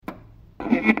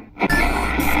Welcome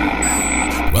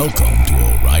to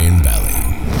Orion Valley.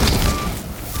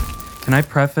 Can I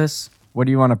preface? What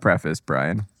do you want to preface,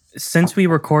 Brian? Since we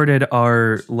recorded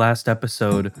our last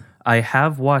episode, I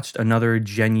have watched another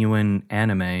genuine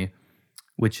anime,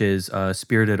 which is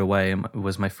Spirited Away. It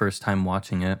was my first time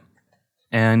watching it,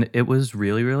 and it was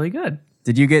really, really good.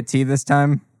 Did you get tea this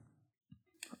time?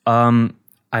 I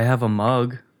have a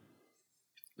mug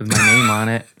with my name on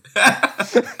it.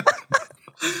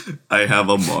 I have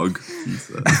a mug, he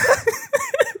said.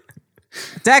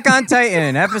 Attack on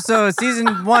Titan, season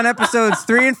 1, episodes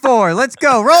 3 and 4. Let's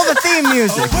go. Roll the theme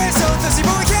music. Oh, we're so thirsty,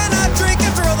 but we cannot drink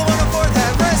after all the 104th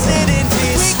have rested in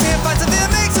peace. We can't find something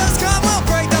that makes us calm. We'll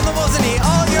break down the walls and eat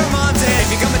all your moms. And if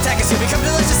you come attack us, you'll become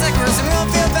delicious like roast, and we won't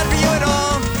feel bad for you at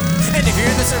all. And if you're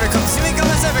in the server coast, you become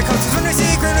a server coast. Cause when we see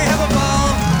green, we have a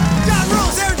ball. God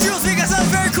rules, Aaron Jules, make us sound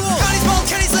very cool. Connie's bold,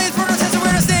 Kenny Slaves, Bruno has a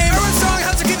weirdest name. Erwin Strong,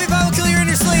 Hunter, keep me by, will kill you in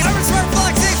your sleep. Erwin Smart,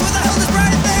 Flock 6, what the hell does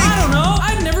Brian think? I don't know.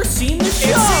 I've never seen the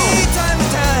show. It's tea time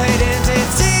with Titans.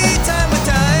 It's tea time with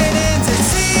Titans. It's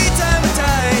tea time with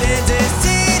Titans. It's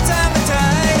tea time with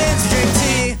Titans. Drink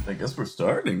tea. I guess we're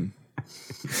starting.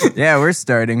 Yeah, we're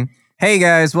starting. Hey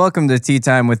guys, welcome to Tea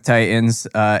Time with Titans,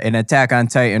 an Attack on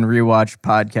Titan rewatch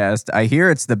podcast. I hear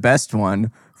it's the best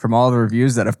one from all the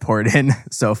reviews that have poured in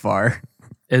so far.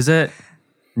 Is it?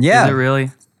 Yeah. Is it really?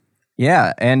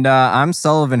 Yeah, and I'm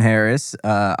Sullivan Harris.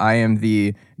 I am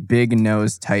the Big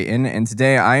Nose Titan, and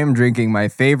today I am drinking my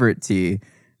favorite tea,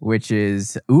 which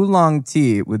is oolong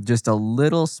tea with just a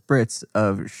little spritz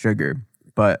of sugar.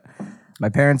 But my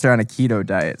parents are on a keto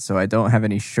diet, so I don't have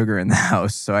any sugar in the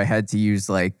house, so I had to use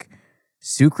like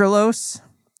sucralose.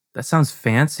 That sounds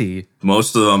fancy.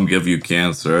 Most of them give you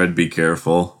cancer. I'd be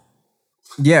careful.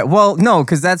 Yeah, well, no,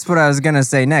 because that's what I was gonna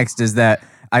say next. Is that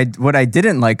what I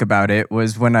didn't like about it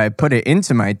was when I put it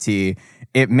into my tea,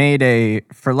 it made a,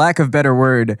 for lack of better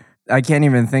word, I can't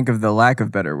even think of the lack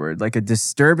of better word, like a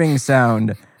disturbing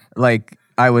sound, like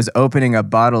I was opening a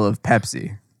bottle of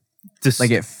Pepsi,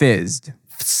 like it fizzed.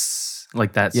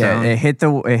 Like that Yeah, sound. it hit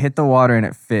the water and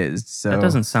it fizzed. So That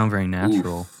doesn't sound very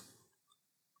natural. Oof.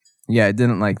 Yeah, I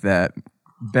didn't like that.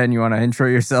 Ben, you want to intro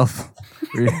yourself?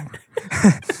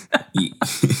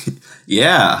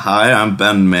 Yeah, hi, I'm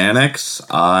Ben Mannix.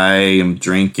 I am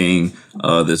drinking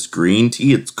this green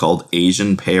tea. It's called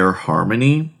Asian Pear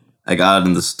Harmony. I got it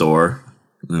in the store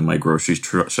in my grocery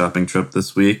shopping trip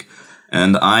this week.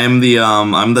 And I'm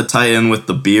the Titan with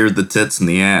the beard, the tits, and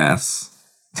the ass.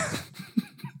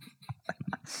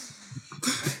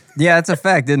 Yeah, it's a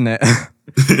fact, isn't it?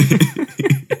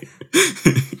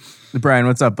 Brian,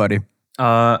 what's up, buddy?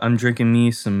 I'm drinking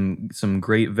me some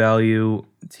great value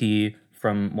tea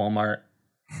from Walmart.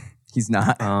 He's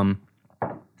not.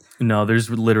 No, there's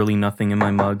literally nothing in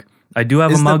my mug. I do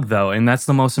have a mug though, and that's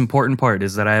the most important part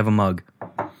is that I have a mug.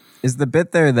 Is the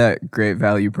bit there that great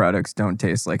value products don't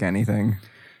taste like anything?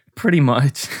 Pretty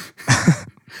much.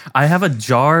 I have a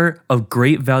jar of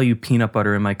great value peanut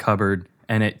butter in my cupboard,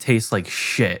 and it tastes like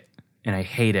shit, and I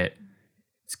hate it.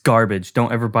 It's garbage.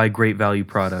 Don't ever buy great value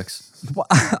products. Well,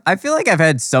 I feel like I've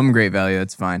had some great value.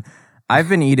 That's fine. I've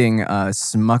been eating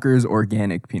Smucker's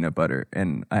organic peanut butter,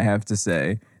 and I have to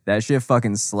say, that shit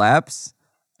fucking slaps.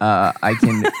 I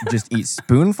can just eat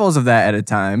spoonfuls of that at a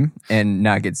time and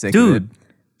not get sick of it.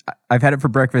 I've had it for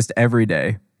breakfast every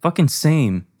day. Fucking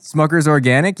same. Smucker's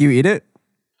organic, you eat it?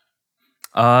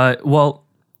 Well,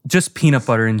 just peanut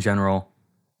butter in general.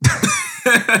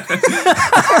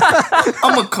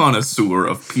 I'm a connoisseur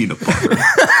of peanut butter.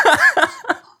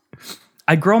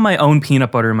 I grow my own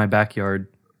peanut butter in my backyard.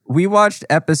 We watched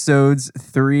episodes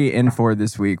 3 and 4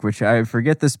 this week, which I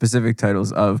forget the specific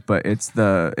titles of, but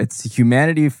it's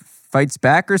Humanity Fights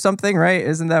Back or something, right?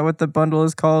 Isn't that what the bundle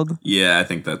is called? Yeah, I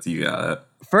think you got it.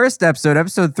 First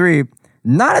episode 3,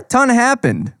 not a ton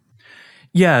happened.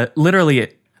 Yeah,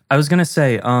 literally. I was gonna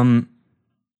say,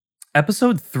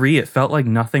 episode 3, it felt like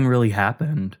nothing really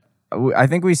happened. I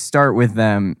think we start with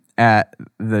them at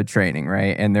the training,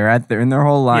 right? And they're in their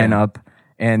whole lineup,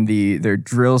 and their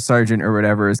drill sergeant or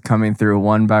whatever is coming through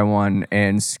one by one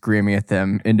and screaming at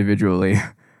them individually,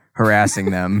 harassing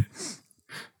them.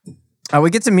 We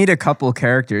get to meet a couple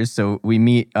characters. So we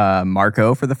meet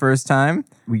Marco for the first time.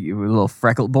 A little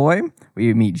freckled boy.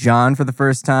 We meet John for the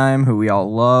first time, who we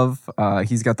all love.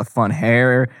 He's got the fun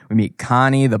hair. We meet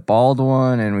Connie, the bald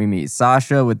one, and we meet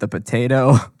Sasha with the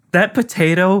potato. That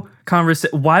potato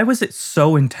conversation, why was it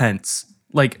so intense?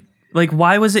 Like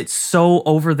why was it so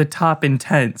over the top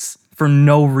intense for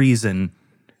no reason?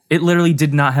 It literally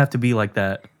did not have to be like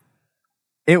that.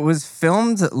 It was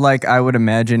filmed like I would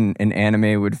imagine an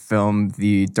anime would film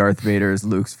the Darth Vader's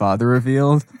Luke's father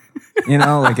revealed. You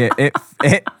know, like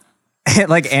it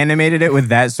like animated it with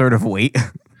that sort of weight.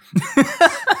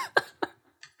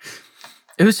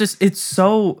 It was just,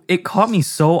 it caught me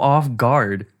so off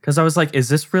guard because I was like, is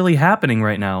this really happening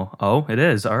right now? Oh, it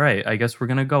is. All right. I guess we're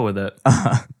going to go with it.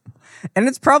 And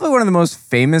it's probably one of the most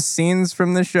famous scenes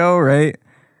from the show, right?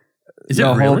 Is The it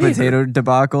whole really? potato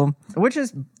debacle, which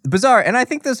is bizarre. And I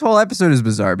think this whole episode is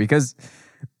bizarre because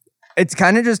it's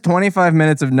kind of just 25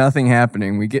 minutes of nothing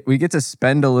happening. We get to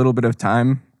spend a little bit of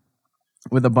time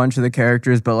with a bunch of the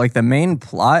characters, but like the main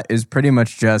plot is pretty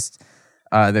much just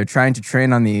they're trying to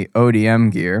train on the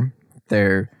ODM gear,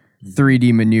 their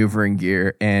 3D maneuvering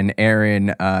gear, and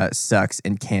Aaron sucks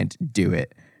and can't do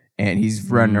it. And he's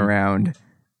running around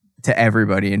to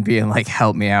everybody and being like,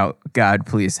 help me out. God,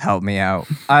 please help me out.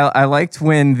 I liked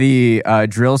when the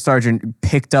drill sergeant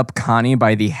picked up Connie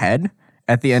by the head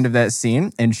at the end of that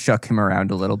scene and shook him around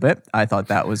a little bit. I thought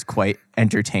that was quite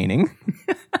entertaining.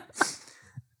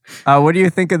 What do you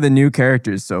think of the new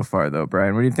characters so far, though,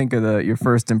 Brian? What do you think of your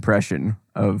first impression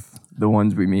of the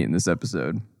ones we meet in this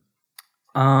episode?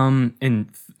 In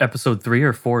episode 3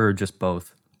 or 4 or just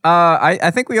both?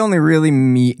 I think we only really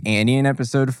meet Annie in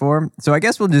episode 4, so I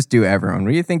guess we'll just do everyone.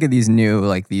 What do you think of these new,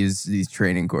 like these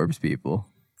training corps people?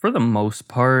 For the most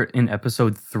part, in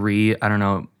episode 3, I don't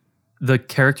know, the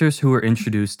characters who were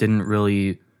introduced didn't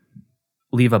really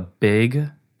leave a big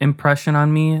impression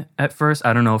on me at first.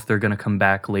 I don't know if they're going to come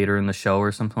back later in the show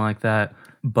or something like that.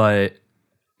 But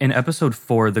in episode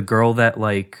 4, the girl that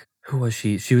who was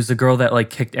she? She was the girl that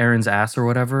kicked Aaron's ass or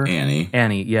whatever.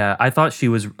 Annie, yeah. I thought she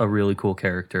was a really cool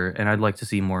character and I'd like to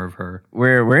see more of her.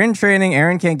 We're in training.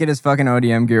 Aaron can't get his fucking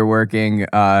ODM gear working.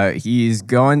 He's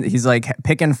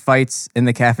picking fights in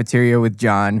the cafeteria with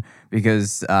John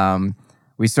because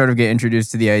we sort of get introduced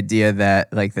to the idea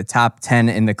that the top 10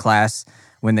 in the class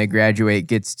when they graduate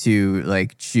gets to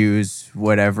choose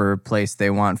whatever place they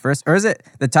want first. Or is it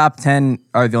the top 10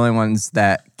 are the only ones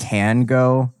that can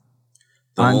go?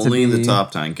 Only the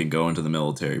top 10 can go into the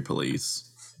military police.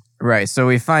 Right. So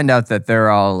we find out that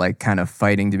they're all kind of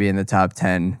fighting to be in the top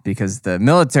 10 because the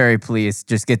military police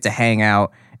just get to hang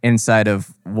out inside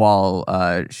of Wal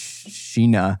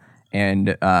Shina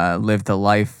and live the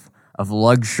life of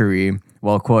luxury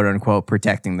while quote unquote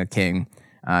protecting the king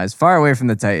as far away from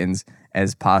the Titans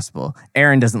as possible.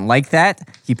 Aaron doesn't like that.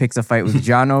 He picks a fight with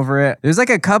John over it. There's a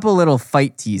couple little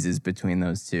fight teases between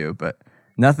those two, but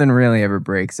nothing really ever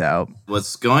breaks out.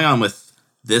 What's going on with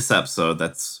this episode,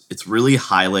 it's really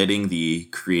highlighting the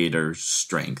creator's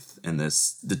strength in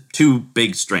this, the two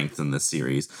big strengths in this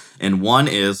series. And one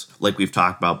is, like we've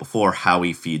talked about before, how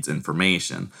he feeds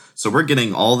information. So we're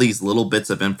getting all these little bits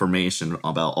of information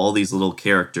about all these little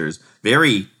characters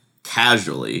very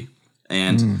casually.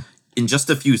 And in just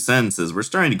a few sentences, we're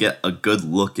starting to get a good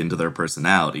look into their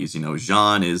personalities.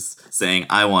 Jean is saying,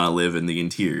 I want to live in the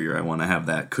interior. I want to have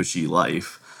that cushy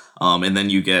life. And then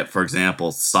you get, for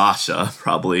example, Sasha,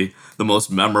 probably the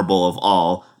most memorable of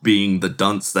all, being the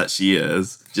dunce that she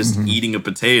is, just eating a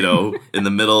potato in the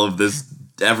middle of this,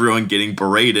 everyone getting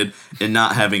berated and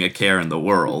not having a care in the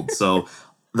world. So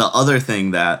the other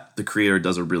thing that the creator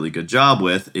does a really good job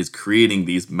with is creating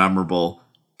these memorable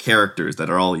characters that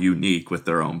are all unique with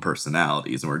their own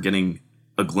personalities. And we're getting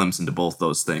a glimpse into both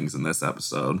those things in this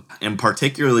episode. And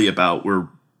particularly we're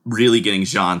really getting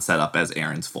Jean set up as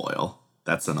Aaron's foil.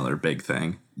 That's another big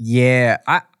thing. Yeah.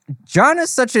 John is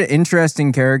such an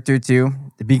interesting character too,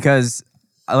 because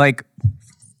I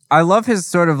love his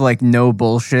sort of no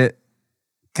bullshit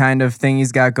kind of thing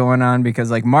he's got going on,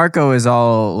 because Marco is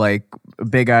all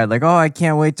big-eyed, oh, I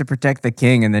can't wait to protect the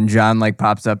king. And then John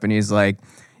pops up and he's like,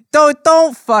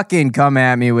 Don't fucking come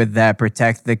at me with that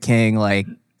protect the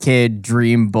king kid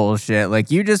dream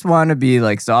bullshit. You just want to be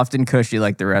soft and cushy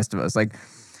like the rest of us.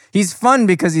 He's fun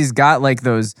because he's got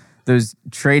those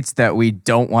traits that we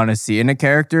don't want to see in a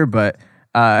character, but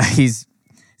it's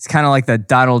kind of like the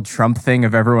Donald Trump thing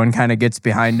of everyone kind of gets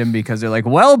behind him because they're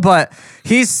well, but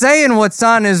he's saying what's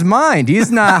on his mind. He's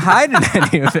not hiding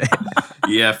any of it.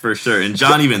 Yeah, for sure. And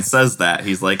John even says that.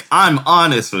 He's like, I'm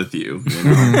honest with you.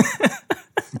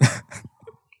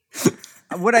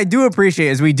 What I do appreciate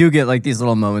is we do get these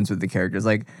little moments with the characters.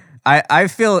 I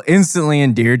feel instantly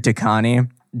endeared to Connie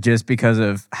just because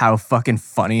of how fucking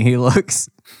funny he looks.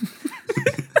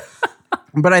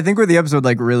 But I think where the episode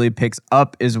really picks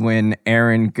up is when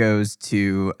Aaron goes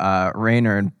to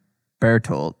Rainer and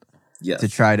Bertolt to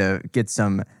try to get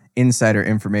some insider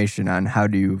information on how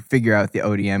to figure out the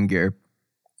ODM gear.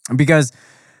 Because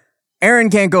Aaron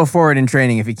can't go forward in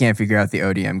training if he can't figure out the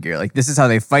ODM gear. This is how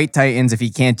they fight Titans. If he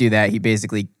can't do that, he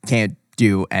basically can't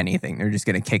do anything. They're just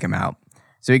going to kick him out.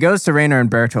 So he goes to Rainer and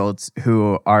Bertolt,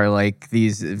 who are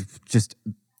these just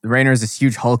Rainer is this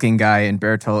huge hulking guy, and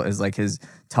Bertolt is like his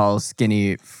tall,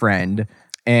 skinny friend.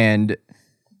 And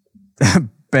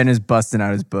Ben is busting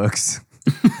out his books.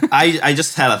 I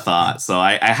just had a thought, so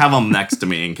I have them next to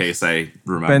me in case I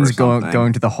remember. Ben's something.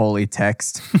 going to the holy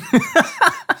text.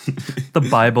 The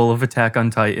Bible of Attack on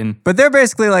Titan. But they're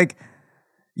basically like,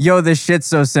 yo, this shit's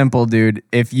so simple, dude.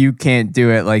 If you can't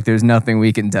do it, like, there's nothing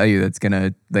we can tell you that's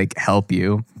gonna like help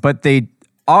you. But they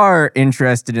are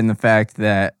interested in the fact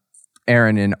that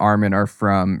Aaron and Armin are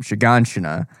from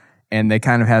Shiganshina, and they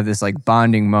kind of have this like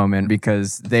bonding moment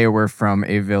because they were from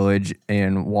a village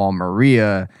in Wal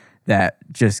Maria that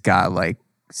just got like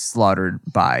slaughtered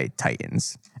by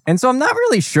Titans. And so I'm not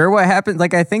really sure what happened.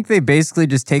 Like, I think they basically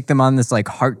just take them on this like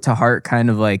heart to heart kind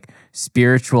of like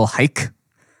spiritual hike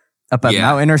up a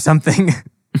mountain or something.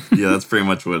 Yeah, that's pretty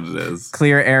much what it is.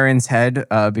 Clear Aaron's head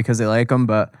because they like him.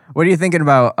 But what are you thinking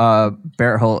about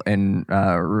Bertolt and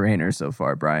Rainer so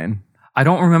far, Brian? I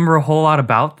don't remember a whole lot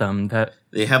about them. That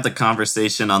They have the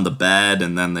conversation on the bed,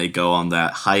 and then they go on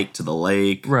that hike to the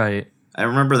lake. right. I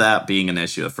remember that being an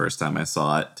issue the first time I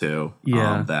saw it, too.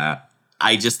 Yeah. That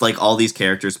I just, like, all these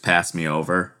characters passed me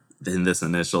over in this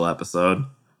initial episode.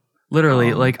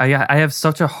 Literally, like I have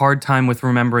such a hard time with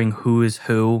remembering who is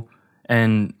who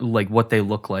and like what they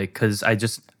look like because I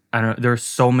don't know. There are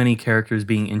so many characters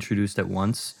being introduced at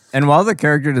once. And while the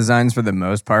character designs for the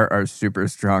most part are super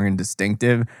strong and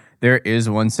distinctive, there is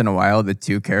once in a while the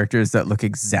two characters that look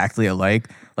exactly alike,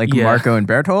 like Marco and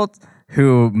Bertolt,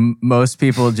 who most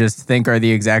people just think are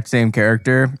the exact same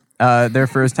character their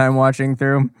first time watching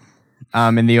through.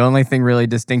 And the only thing really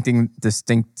that's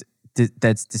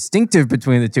distinctive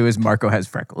between the two is Marco has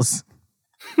freckles.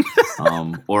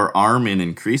 Or Armin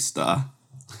and Krista.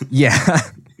 Yeah.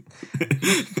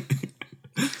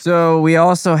 So we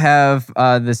also have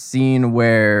the scene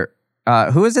where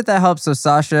who is it that helps? So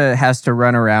Sasha has to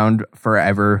run around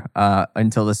forever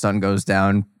until the sun goes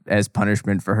down as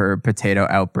punishment for her potato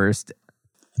outburst.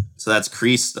 So that's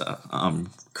Krista.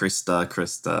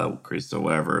 Krista,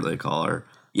 whatever they call her.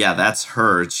 Yeah, that's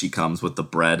her. She comes with the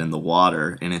bread and the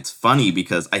water. And it's funny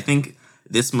because I think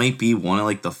this might be one of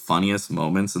like the funniest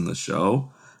moments in the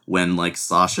show when like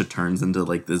Sasha turns into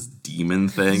like this demon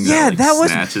thing that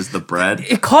snatches the bread.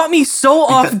 It caught me so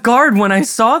off guard when I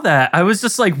saw that. I was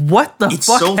just like, what the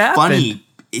fuck so happened? Funny.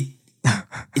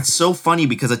 It's so funny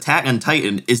because Attack on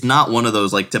Titan is not one of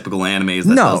those like typical animes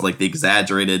that does like the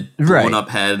exaggerated blown up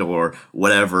head or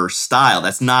whatever style.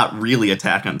 That's not really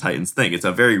Attack on Titan's thing. It's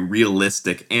a very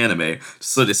realistic anime.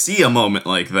 So to see a moment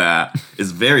like that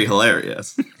is very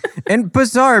hilarious. And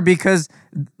bizarre because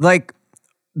like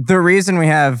the reason we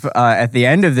have at the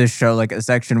end of this show like a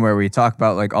section where we talk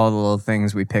about like all the little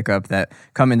things we pick up that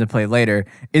come into play later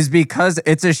is because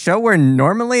it's a show where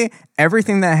normally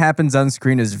everything that happens on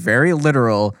screen is very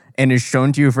literal and is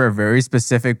shown to you for a very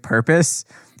specific purpose.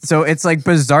 So it's like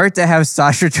bizarre to have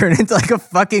Sasha turn into like a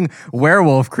fucking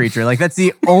werewolf creature. Like that's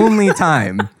the only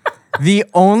time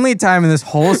in this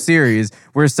whole series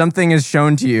where something is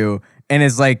shown to you and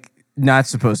is like not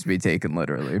supposed to be taken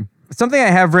literally. Something I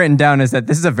have written down is that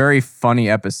this is a very funny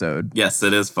episode. Yes,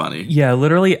 it is funny. Yeah,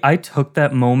 literally, I did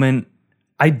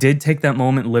take that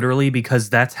moment literally because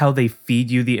that's how they feed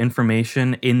you the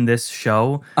information in this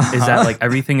show, is that like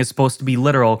everything is supposed to be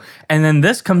literal. And then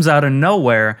this comes out of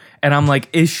nowhere, and I'm like,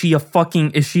 is she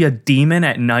a demon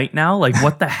at night now? Like,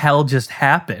 what the hell just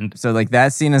happened? So like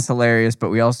that scene is hilarious, but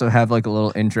we also have like a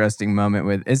little interesting moment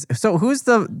with, who's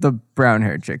the brown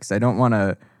hair chick?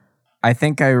 'Cause I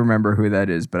think I remember who that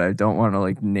is, but I don't want to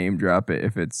like name drop it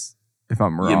if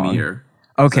I'm wrong. Ymir.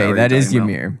 Okay, that is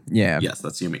Ymir. Yeah. Yes,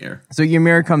 that's Ymir. So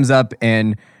Ymir comes up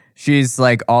and she's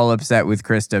like all upset with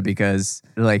Krista because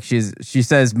like she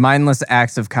says mindless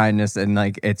acts of kindness and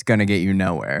like it's gonna get you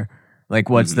nowhere. Like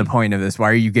what's the point of this?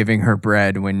 Why are you giving her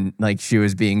bread when like she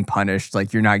was being punished?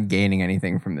 Like you're not gaining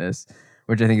anything from this,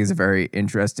 which I think is a very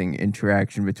interesting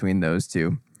interaction between those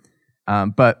two.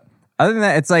 But other than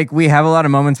that, it's like we have a lot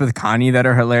of moments with Connie that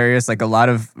are hilarious, like a lot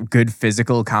of good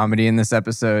physical comedy in this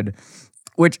episode,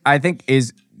 which I think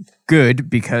is good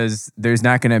because there's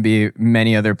not going to be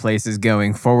many other places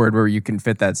going forward where you can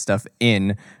fit that stuff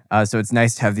in. So it's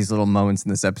nice to have these little moments in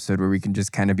this episode where we can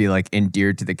just kind of be like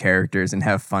endeared to the characters and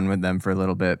have fun with them for a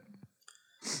little bit.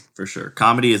 For sure.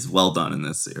 Comedy is well done in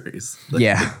this series.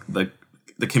 The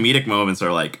comedic moments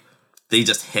are like, they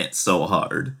just hit so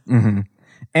hard. Mm-hmm.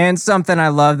 And something I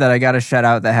love that I got to shout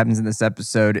out that happens in this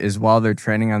episode is while they're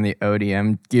training on the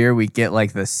ODM gear, we get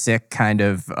like the sick kind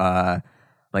of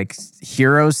like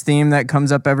heroes theme that comes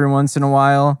up every once in a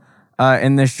while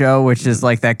in this show, which is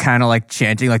like that kind of like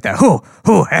chanting like that, hoo,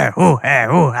 hey, hoo, hey,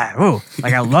 hoo, hey, hoo.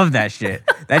 Like I love that shit.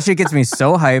 That shit gets me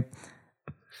so hyped.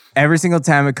 every single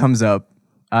time it comes up.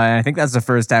 And I think that's the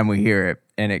first time we hear it,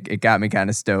 and it got me kind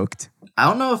of stoked. I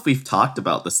don't know if we've talked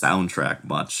about the soundtrack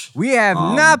much. We have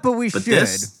not, but we should.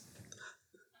 This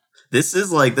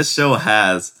is like, this show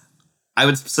has, I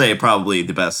would say, probably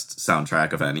the best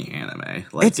soundtrack of any anime.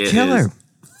 Like, it's killer. Is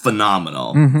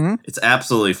phenomenal. Mm-hmm. It's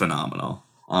absolutely phenomenal.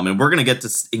 And we're gonna get to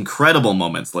incredible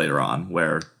moments later on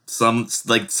where some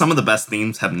of the best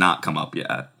themes have not come up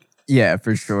yet. Yeah,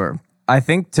 for sure. I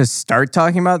think to start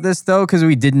talking about this though, because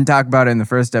we didn't talk about it in the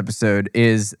first episode,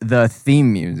 is the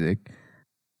theme music.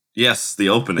 Yes, the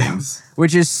openings.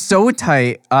 Which is so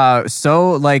tight,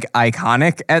 so like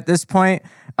iconic at this point.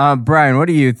 Brian, what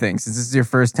do you think? Since this is your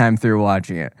first time through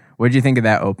watching it, what did you think of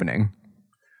that opening?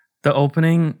 The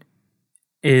opening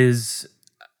is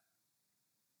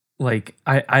like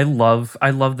I love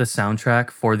the soundtrack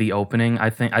for the opening. I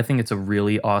think it's a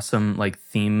really awesome like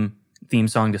theme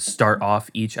song to start off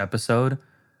each episode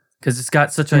because it's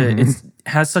got such a it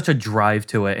has such a drive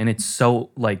to it, and it's so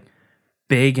like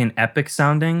big and epic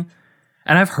sounding.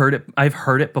 And I've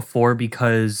heard it before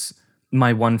because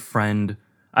my one friend,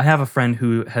 I have a friend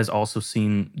who has also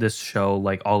seen this show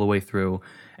like all the way through,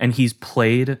 and he's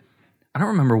played, I don't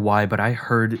remember why, but I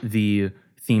heard the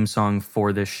theme song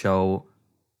for this show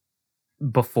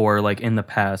before, like in the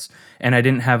past, and I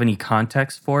didn't have any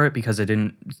context for it because I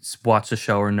didn't watch the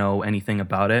show or know anything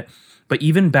about it. But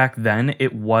even back then,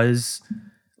 it was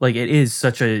like, it is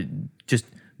such a just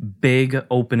big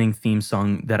opening theme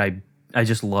song that I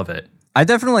just love it. I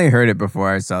definitely heard it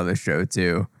before I saw the show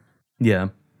too. Yeah.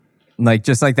 Like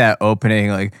just like that opening,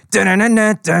 like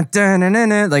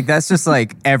like that's just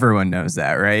like everyone knows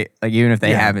that, right? Like even if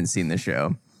they haven't seen the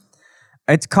show.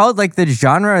 It's called like the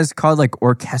genre is called like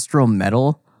orchestral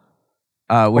metal,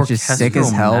 which is sick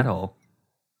as hell. Metal.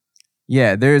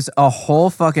 Yeah, there's a whole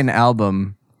fucking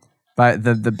album by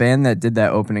the band that did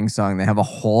that opening song. They have a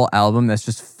whole album that's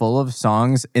just full of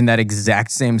songs in that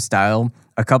exact same style.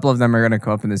 A couple of them are going to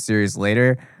come up in the series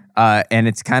later, and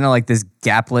it's kind of like this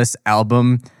gapless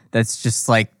album that's just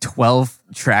like 12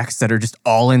 tracks that are just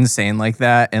all insane like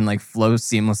that and like flow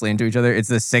seamlessly into each other. It's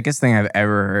the sickest thing I've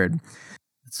ever heard.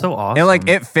 It's so awesome.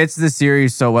 It fits the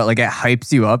series so well. Like it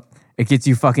hypes you up. It gets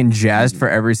you fucking jazzed for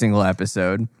every single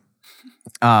episode.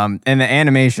 And the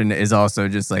animation is also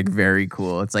just like very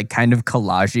cool. It's like kind of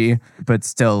collagey, but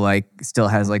still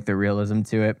has like the realism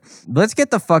to it. Let's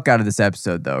get the fuck out of this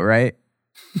episode though, right?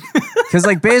 Because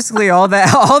like basically all that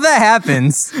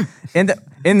happens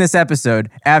in this episode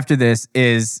after this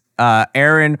is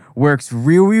Eren works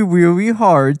really, really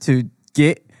hard to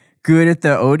get good at the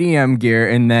ODM gear,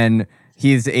 and then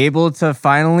he's able to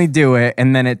finally do it,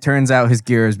 and then it turns out his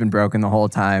gear has been broken the whole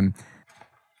time,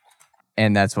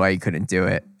 and that's why he couldn't do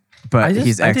it. But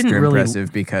he's extra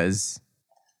impressive because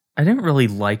I didn't really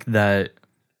like that.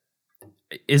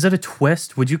 Is it a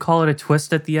twist? Would you call it a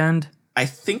twist at the end? I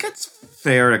think it's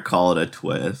fair to call it a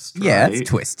twist. Yeah, right? it's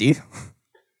twisty.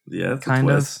 Yeah, it's kind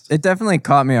a of. twist. It definitely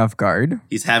caught me off guard.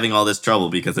 He's having all this trouble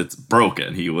because it's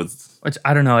broken. Which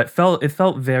I don't know. It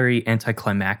felt very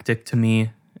anticlimactic to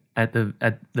me at the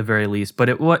very least. But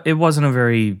it wasn't a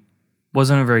very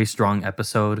strong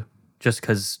episode just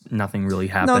because nothing really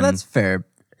happened. No, that's fair.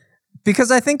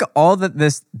 Because I think all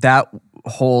that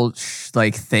whole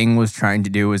thing was trying to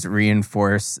do was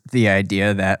reinforce the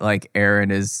idea that like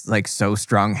Eren is like so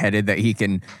strong-headed that he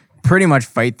can pretty much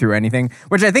fight through anything,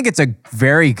 which I think it's a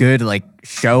very good like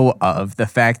show of the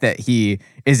fact that he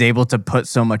is able to put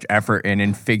so much effort in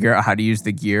and figure out how to use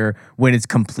the gear when it's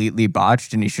completely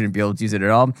botched and he shouldn't be able to use it at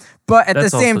all. But at the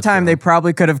same time, they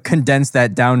probably could have condensed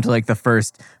that down to like the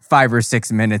first 5 or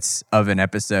 6 minutes of an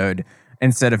episode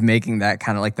instead of making that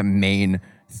kind of like the main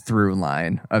through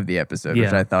line of the episode,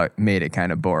 which I thought made it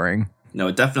kind of boring. No,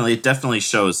 it definitely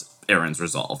shows Eren's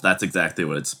resolve. That's exactly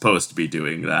what it's supposed to be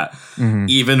doing, that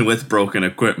even with broken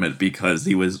equipment, because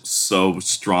he was so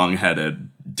strong-headed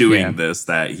doing this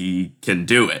that he can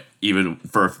do it even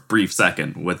for a brief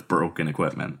second with broken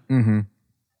equipment.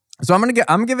 So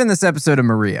I'm giving this episode a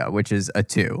Maria, which is a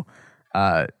 2.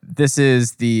 This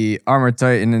is the Armored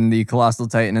Titan and the Colossal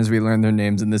Titan as we learn their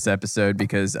names in this episode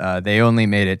because they only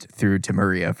made it through to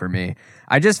Maria for me.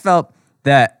 I just felt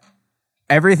that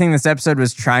everything this episode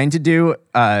was trying to do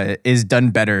is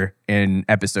done better in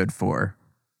episode 4,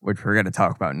 which we're going to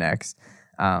talk about next.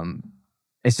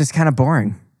 It's just kind of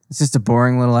boring. It's just a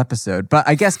boring little episode, but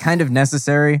I guess kind of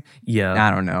necessary. Yeah.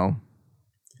 I don't know.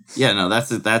 Yeah, no,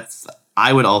 that's.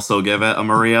 I would also give it a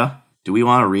Maria. Do we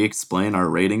want to re-explain our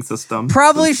rating system?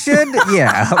 Probably should.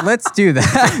 Yeah, let's do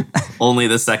that. Only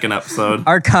the second episode.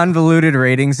 Our convoluted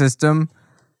rating system.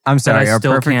 I'm sorry, our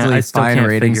perfectly fine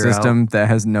rating system that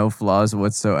has no flaws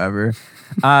whatsoever.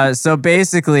 So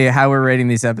basically, how we're rating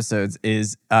these episodes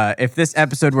is if this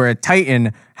episode were a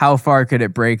Titan, how far could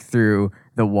it break through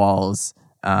the walls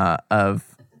of...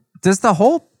 Does the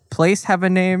whole place have a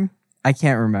name? I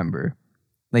can't remember.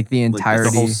 Like the entirety...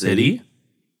 Like the whole city?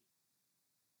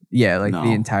 Yeah, like No.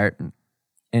 the entire...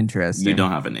 Interesting. You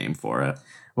don't have a name for it.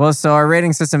 Well, so our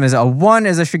rating system is a 1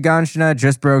 is a Shiganshina,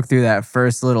 just broke through that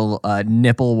first little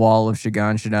nipple wall of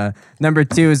Shiganshina. Number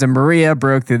 2 is a Maria,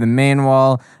 broke through the main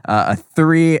wall. A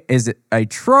 3 is a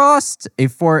Trost. A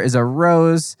 4 is a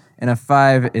Rose. And a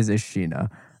 5 is a Sheena.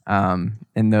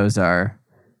 And those are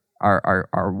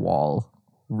our wall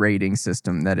rating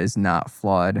system that is not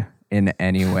flawed in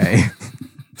any way.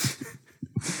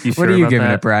 What are you giving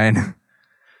it, Brian?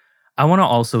 I want to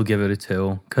also give it a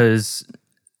 2 because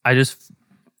I just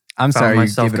I'm found sorry, you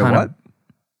myself give it a kind what? of.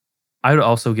 I would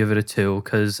also give it a 2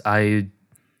 because I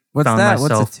What's found that?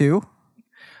 myself What's a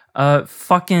 2?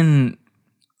 fucking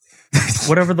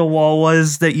whatever the wall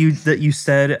was that you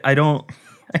said. I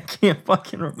can't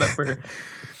fucking remember.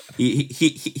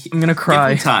 I'm gonna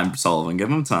cry. Give him time, Sullivan. Give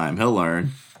him time. He'll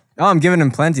learn. Oh, I'm giving him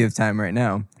plenty of time right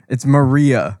now. It's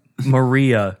Maria.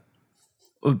 Maria,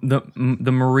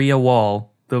 the Maria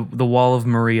wall, the wall of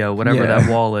Maria, whatever Yeah. that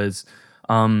wall is.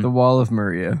 The wall of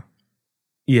Maria.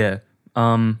 Yeah.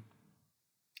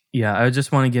 Yeah, I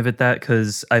just want to give it that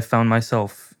because I found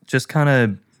myself just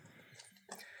kind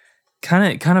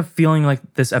of feeling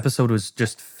like this episode was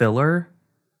just filler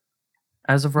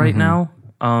as of right now.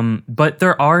 But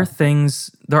there are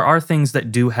things that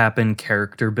do happen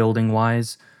character building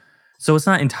wise. So it's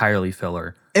not entirely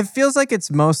filler. It feels like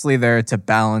it's mostly there to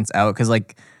balance out because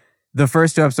like the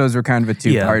first 2 episodes were kind of a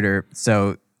two-parter.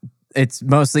 So it's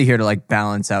mostly here to like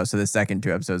balance out. So the second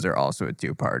 2 episodes are also a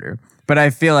 2-parter. But I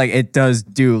feel like it does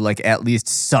do like at least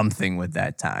something with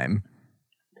that time.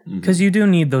 Because you do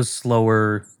need those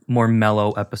slower, more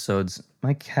mellow episodes.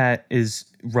 My cat is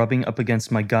rubbing up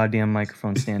against my goddamn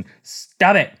microphone stand.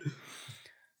 Stop it.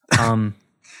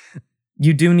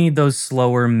 You do need those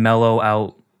slower, mellow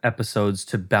out episodes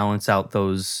to balance out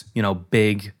those,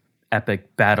 big,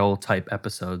 epic battle type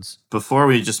episodes. Before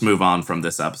we just move on from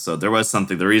this episode, there was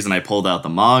something, the reason I pulled out the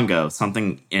manga,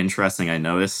 something interesting I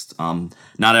noticed.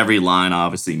 Not every line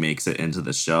obviously makes it into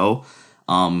the show.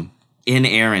 In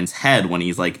Aaron's head, when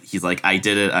he's like, I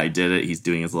did it, he's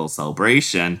doing his little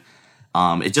celebration.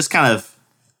 It just kind of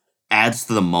adds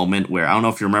to the moment where, I don't know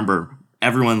if you remember,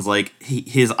 everyone's like,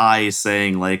 his eyes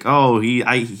saying like, oh,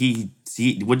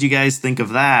 what'd you guys think of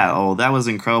that? Oh, that was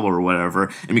incredible or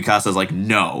whatever. And Mikasa's like,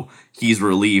 no, he's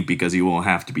relieved because he won't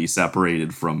have to be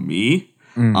separated from me.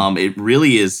 It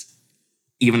really is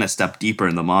even a step deeper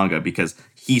in the manga because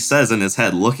he says in his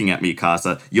head, looking at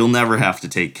Mikasa, you'll never have to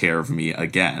take care of me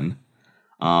again.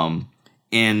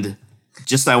 And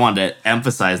just I wanted to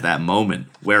emphasize that moment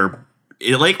where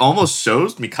it like almost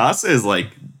shows Mikasa is like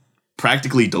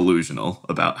practically delusional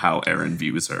about how Eren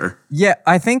views her. Yeah,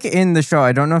 I think in the show,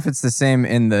 I don't know if it's the same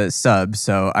in the sub,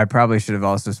 so we probably should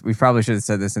have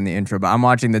said this in the intro, but I'm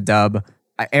watching the dub.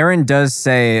 Eren does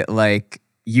say, like,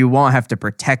 you won't have to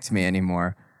protect me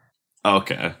anymore.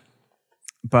 Okay.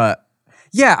 But,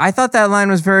 yeah, I thought that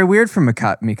line was very weird from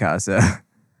Mikasa.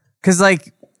 Because,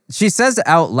 like, she says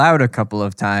out loud a couple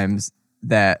of times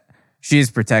that she's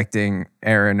protecting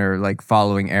Eren or, like,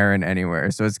 following Eren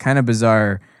anywhere. So it's kind of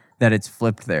bizarre that it's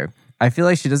flipped there. I feel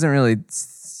like she doesn't really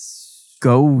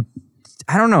go,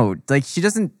 I don't know, like she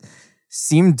doesn't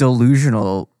seem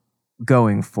delusional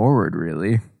going forward,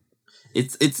 really.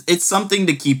 It's something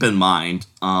to keep in mind,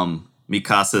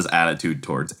 Mikasa's attitude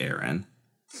towards Eren.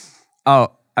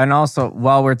 Oh, and also,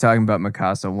 while we're talking about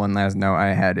Mikasa, one last note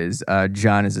I had is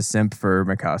John is a simp for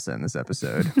Mikasa in this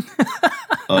episode.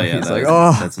 Oh yeah,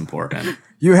 that's important.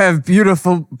 You have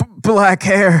beautiful black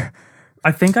hair.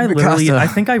 I think Mikasa. I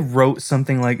think I wrote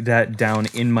something like that down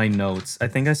in my notes. I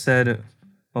think I said,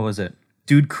 what was it?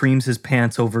 Dude creams his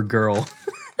pants over girl.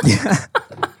 Yeah.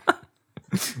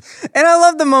 And I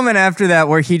love the moment after that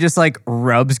where he just like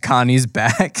rubs Connie's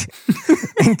back.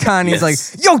 And Connie's like,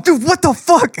 yo, dude, what the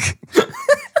fuck?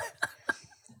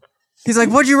 He's like,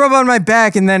 what'd you rub on my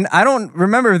back? And then I don't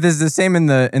remember if this is the same in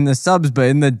the subs, but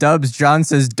in the dubs, John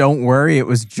says, don't worry, it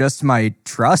was just my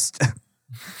trust.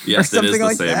 Yes, it is the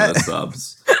like same that. in the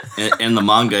subs. In the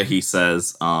manga, he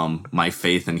says, my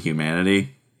faith in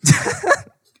humanity.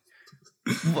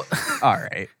 All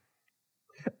right.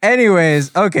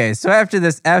 Anyways, okay, so after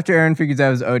Eren figures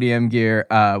out his ODM gear,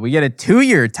 we get a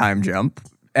 2-year time jump.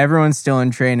 Everyone's still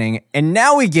in training, and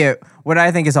now we get what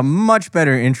I think is a much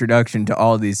better introduction to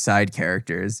all these side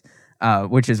characters,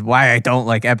 which is why I don't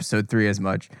like episode 3 as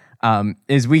much.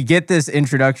 is we get this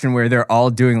introduction where they're all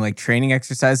doing like training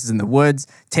exercises in the woods,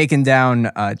 taking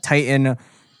down Titan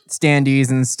standees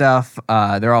and stuff.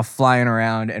 They're all flying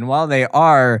around. And while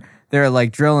their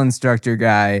like drill instructor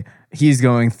guy, he's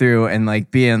going through and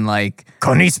like being like,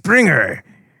 Connie Springer,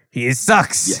 he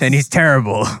sucks and he's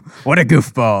terrible. What a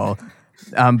goofball.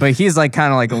 But he's like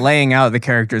kind of like laying out the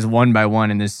characters one by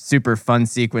one in this super fun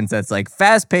sequence that's like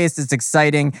fast paced. It's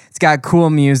exciting. It's got cool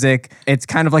music. It's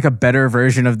kind of like a better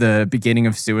version of the beginning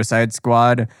of Suicide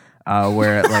Squad,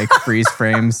 where it like freeze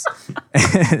frames.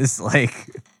 It's like,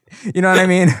 you know what I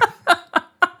mean?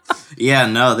 Yeah,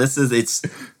 no,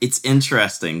 it's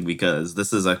interesting because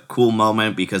this is a cool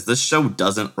moment because this show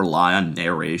doesn't rely on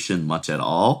narration much at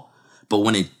all. But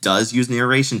when it does use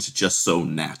narration, it's just so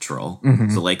natural. Mm-hmm.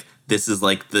 So like, this is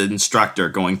like the instructor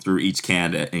going through each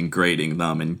candidate and grading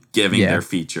them and giving their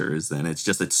features. And it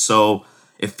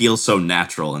feels so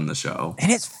natural in the show. And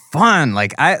it's fun. I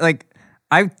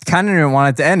kind of didn't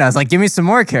want it to end. I was like, give me some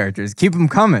more characters. Keep them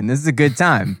coming. This is a good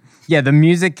time. Yeah, the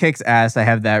music kicks ass. I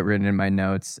have that written in my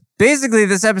notes. Basically,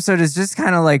 this episode is just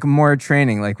kind of like more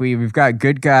training. Like we've got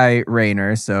good guy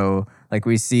Raynor. So like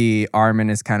we see Armin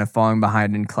is kind of falling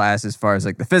behind in class as far as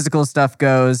like the physical stuff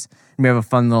goes. We have a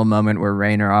fun little moment where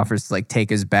Raynor offers to like take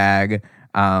his bag,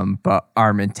 but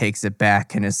Armin takes it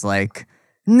back and is like,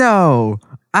 no,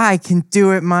 I can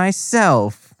do it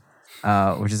myself,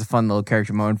 which is a fun little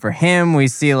character moment for him. We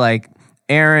see like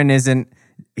Aaron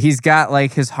he's got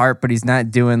like his heart, but he's not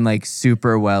doing like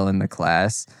super well in the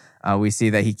class. We see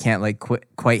that he can't like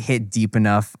quite hit deep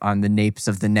enough on the napes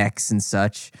of the necks and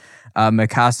such.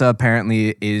 Mikasa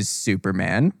apparently is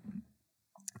Superman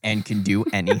and can do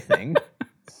anything.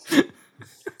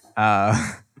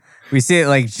 We see it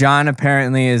like John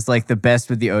apparently is like the best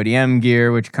with the ODM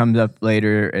gear, which comes up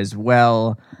later as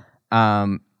well.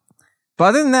 But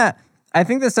other than that, I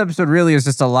think this episode really is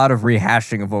just a lot of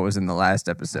rehashing of what was in the last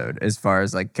episode as far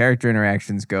as like character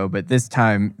interactions go. But this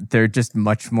time they're just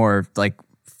much more like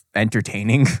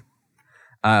entertaining.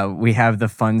 We have the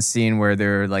fun scene where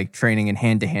they're like training in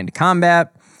hand-to-hand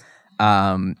combat.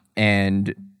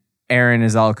 And Aaron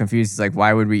is all confused. He's like,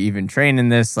 why would we even train in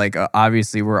this? Like,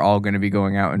 obviously, we're all going to be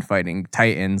going out and fighting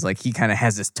Titans. Like, he kind of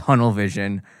has this tunnel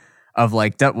vision of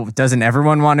like, doesn't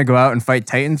everyone want to go out and fight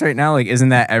Titans right now? Like, isn't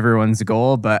that everyone's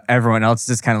goal? But everyone else is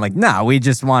just kind of like, nah, we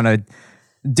just want to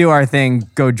do our thing,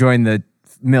 go join the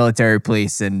military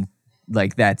police, and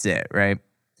like, that's it, right?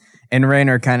 And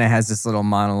Raynor kind of has this little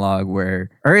monologue or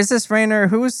is this Raynor?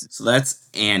 So that's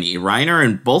Annie.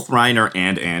 Both Raynor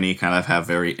and Annie kind of have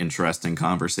very interesting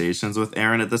conversations with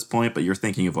Aaron at this point, but you're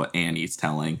thinking of what Annie's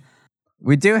telling.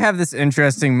 We do have this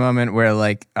interesting moment where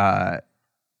like,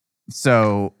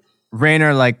 so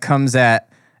Raynor like comes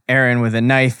at Aaron with a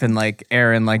knife and like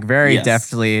Aaron like very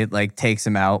deftly like takes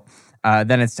him out.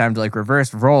 Then it's time to like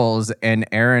reverse roles and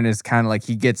Aaron is kind of like,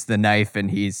 he gets the knife and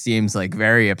he seems like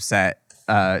very upset.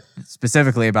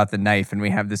 Specifically about the knife, and we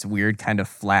have this weird kind of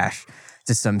flash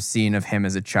to some scene of him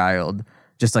as a child,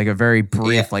 just like a very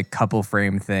brief like couple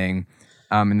frame thing,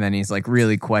 and then he's like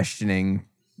really questioning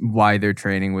why they're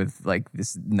training with like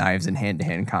this knives and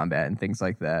hand-to-hand combat and things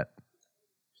like that.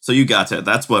 So you got to,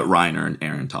 that's what Raynor and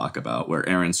Aaron talk about, where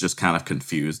Aaron's just kind of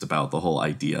confused about the whole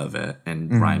idea of it,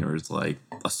 and Raynor's like,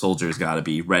 a soldier's got to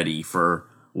be ready for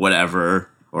whatever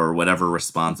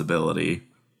responsibility.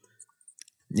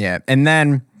 Yeah, and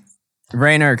then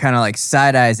Raynor kind of like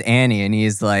side-eyes Annie, and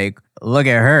he's like, look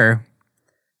at her.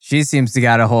 She seems to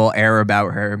got a whole air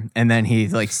about her. And then he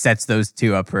like sets those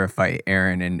two up for a fight,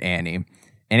 Aaron and Annie.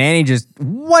 And Annie just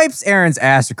wipes Aaron's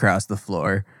ass across the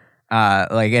floor,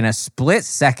 like in a split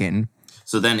second.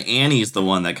 So then Annie's the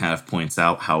one that kind of points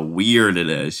out how weird it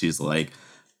is. She's like,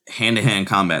 hand-to-hand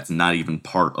combat's not even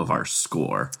part of our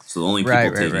score. So the only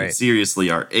people taking it seriously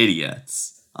are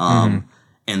idiots.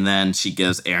 And then she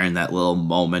gives Aaron that little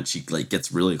moment. She like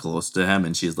gets really close to him,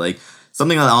 and she's like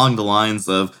something along the lines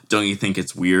of, "Don't you think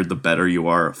it's weird? The better you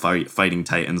are at fighting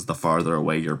Titans, the farther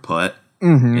away you're put."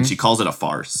 And she calls it a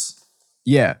farce.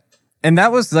 Yeah, and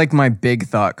that was like my big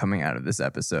thought coming out of this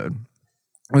episode.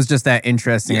 It was just that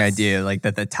interesting idea, like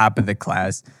that the top of the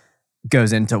class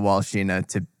goes into Walshina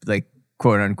to like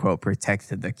quote unquote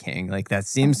protect the king. Like that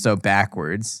seems so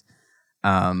backwards.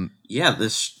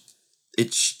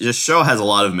 This show has a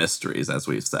lot of mysteries, as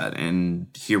we've said, and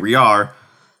here we are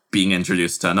being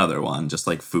introduced to another one, just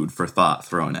like food for thought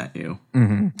thrown at you.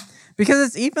 Because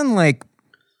it's even like,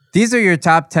 these are your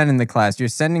top 10 in the class. You're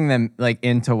sending them like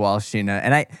into Walshina,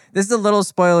 and this is a little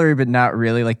spoilery, but not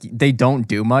really. Like they don't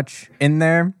do much in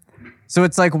there, so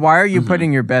it's like, why are you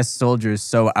putting your best soldiers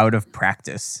so out of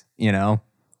practice? You know,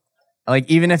 Like,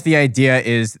 even if the idea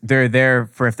is they're there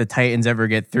for if the Titans ever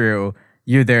get through,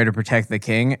 you're there to protect the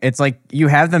king. It's like you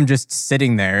have them just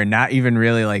sitting there, not even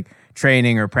really like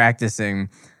training or practicing.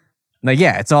 Like,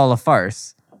 yeah, it's all a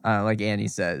farce, like Annie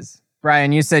says.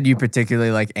 Brian, you said you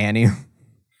particularly like Annie.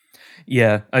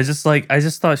 Yeah, I just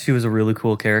thought she was a really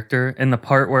cool character. And the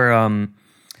part where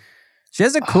She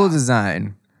has a cool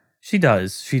design. she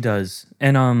does.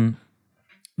 And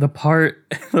the part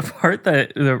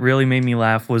that really made me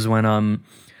laugh was when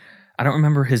I don't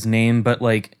remember his name, but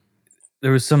like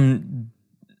there was some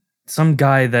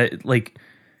guy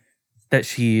that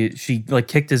she like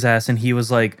kicked his ass, and he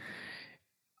was like,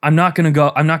 I'm not gonna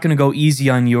go easy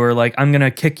on you, or like I'm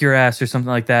gonna kick your ass or something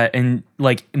like that. And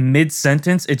like mid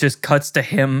sentence, it just cuts to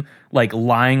him like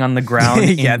lying on the ground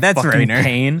Yeah, in that's fucking Rainer.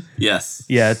 pain. Yes.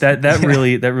 Yeah, that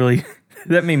really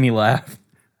that made me laugh.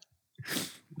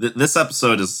 This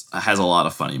episode has a lot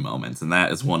of funny moments, and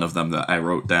that is one of them that I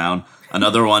wrote down.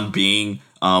 Another one being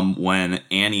when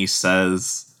Annie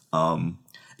says,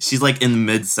 she's like in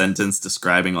mid-sentence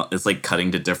describing, it's like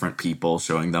cutting to different people,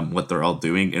 showing them what they're all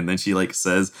doing, and then she like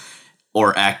says,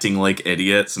 or acting like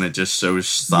idiots, and it just shows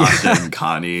Sasha and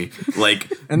Connie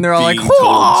like And they're all being like, total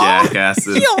 "Aw."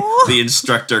 jackasses. The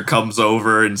instructor comes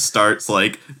over and starts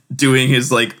like doing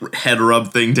his like head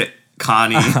rub thing to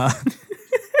Connie.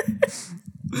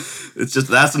 It's just,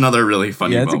 that's another really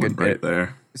funny Yeah, it's a moment good right bit.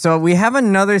 there. So we have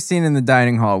another scene in the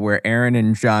dining hall where Aaron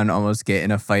and John almost get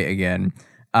in a fight again.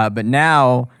 But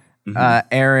now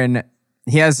Aaron,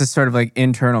 he has this sort of like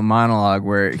internal monologue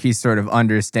where he sort of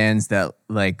understands that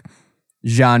like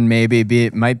Jean might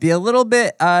be a little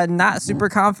bit not super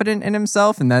confident in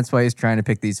himself, and that's why he's trying to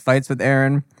pick these fights with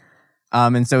Aaron.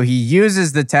 And so he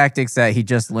uses the tactics that he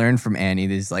just learned from Annie,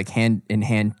 these like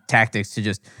hand-in-hand tactics, to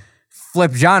just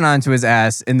flip Jean onto his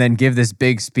ass and then give this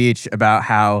big speech about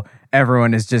how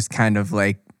everyone is just kind of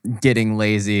like getting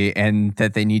lazy and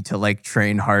that they need to like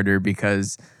train harder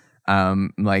because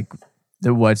like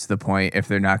what's the point if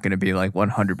they're not going to be like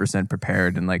 100%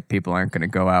 prepared and like people aren't going to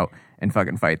go out and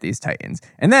fucking fight these Titans.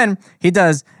 And then he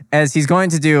does, as he's going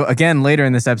to do again later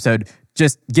in this episode,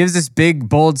 just gives this big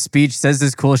bold speech, says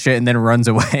this cool shit, and then runs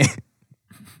away.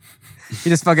 He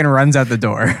just fucking runs out the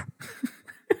door.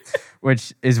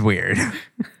 Which is weird.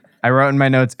 I wrote in my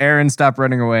notes, Aaron, stop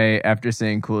running away after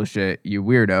saying cool shit, you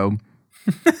weirdo.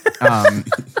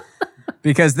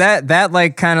 Because that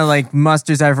like kind of like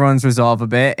musters everyone's resolve a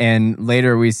bit. And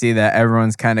later we see that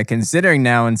everyone's kind of considering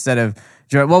now, instead of,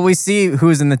 well, we see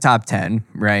who's in the top 10,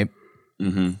 right?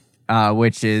 Mm-hmm.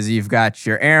 Which is, you've got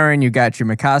your Aaron, you got your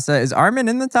Mikasa. Is Armin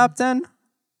in the top 10?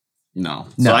 No.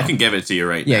 No. So I can give it to you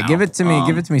right now. Yeah, give it to me.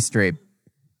 Give it to me straight.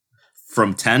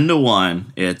 From 10 to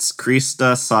 1, it's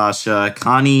Krista, Sasha,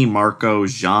 Connie, Marco,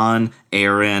 Jean,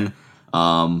 Aaron,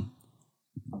 Annie,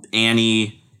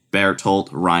 Bertolt,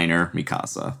 Reiner,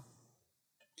 Mikasa.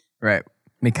 Right.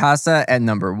 Mikasa at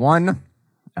number 1,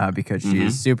 because she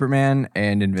is Superman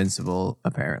and invincible,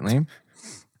 apparently.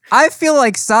 I feel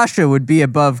like Sasha would be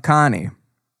above Connie.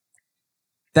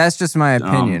 That's just my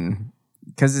opinion.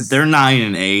 Because they're 9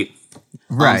 and 8.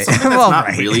 Right. Something that's Well, not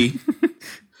right. really.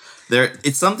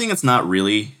 It's something that's not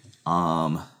really.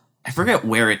 I forget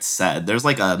where it's said. There's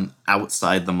like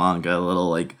outside the manga, a little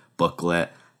like booklet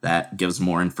that gives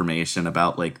more information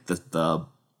about like the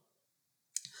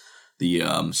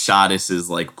Shadis's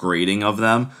like grading of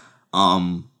them.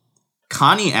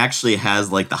 Connie actually has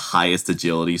like the highest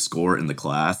agility score in the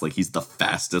class. Like, he's the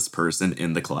fastest person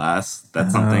in the class.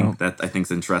 That's something that I think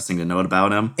is interesting to note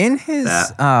about him. In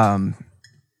his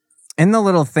in the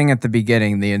little thing at the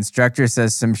beginning, the instructor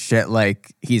says some shit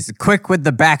like he's quick with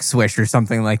the back swish or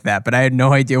something like that, but I had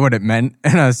no idea what it meant,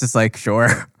 and I was just like,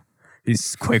 sure,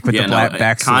 he's quick with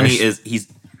back Connie swish.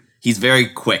 he's very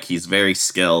quick. He's very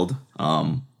skilled.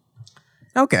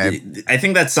 Okay, I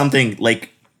think that's something like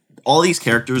all these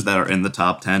characters that are in the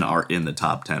top 10 are in the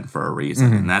top 10 for a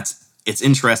reason, and it's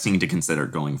interesting to consider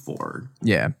going forward.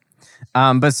 yeah.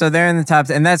 But so they're in the top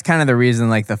 10, and that's kind of the reason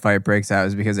like the fight breaks out,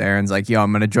 is because Aaron's like, yo,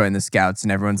 I'm gonna join the scouts,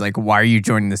 and everyone's like, why are you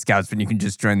joining the scouts when you can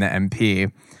just join the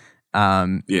MP?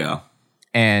 Yeah.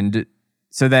 And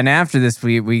so then after this,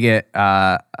 we get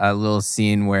a little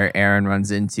scene where Aaron runs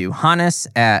into Hannes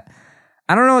at,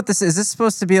 I don't know what this is. Is this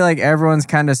supposed to be like everyone's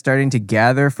kind of starting to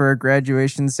gather for a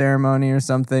graduation ceremony or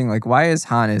something? Like, why is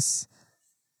Hannes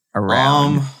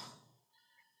around?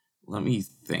 Let me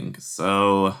think.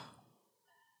 So,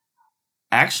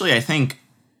 actually, I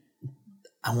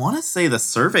want to say the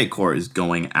Survey Corps is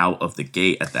going out of the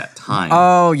gate at that time.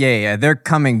 Oh, yeah. They're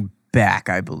coming back,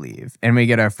 I believe. And we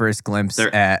get our first glimpse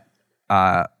at...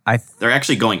 They're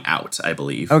actually going out, I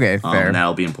believe. Okay, fair.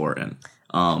 That'll be important.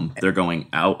 They're going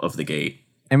out of the gate.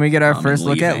 And we get our and first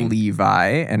look at leaving. Levi,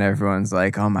 and everyone's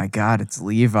like, "Oh my God, it's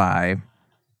Levi,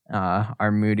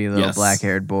 our moody little Yes.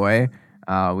 black-haired boy."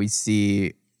 We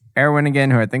see Erwin again,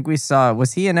 who I think we saw.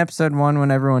 Was he in episode 1 when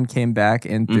everyone came back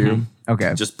in through?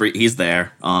 Okay, He's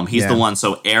there. He's Yeah. the one.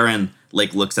 So Aaron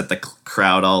like looks at the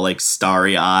crowd all like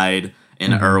starry eyed,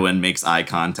 and Erwin makes eye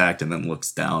contact and then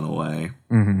looks down away.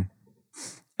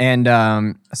 and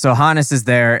so Hannes is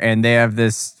there, and they have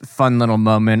this fun little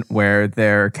moment where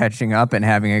they're catching up and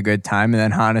having a good time. And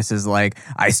then Hannes is like,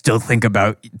 "I still think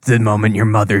about the moment your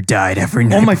mother died every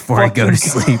night before I go to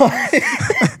sleep."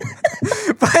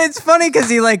 But it's funny because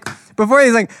he like before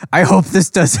he's like, I hope this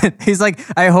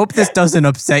doesn't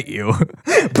upset you,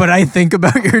 but I think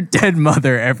about your dead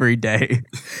mother every day.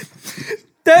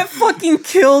 That fucking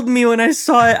killed me when I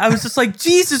saw it. I was just like,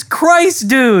 Jesus Christ,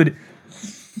 dude.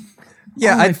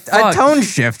 Yeah, Oh my a fuck. tone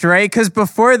shift, right? Because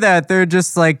before that, they're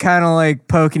just like kind of like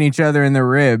poking each other in the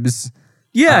ribs.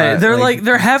 Yeah,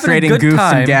 they're having a trading good goofs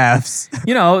time. and gaffs.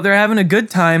 You know, they're having a good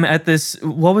time at this.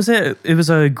 What was it? It was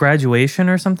a graduation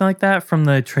or something like that from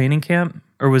the training camp,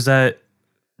 or was that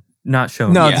not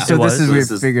shown? No, Yeah, so it this was. is This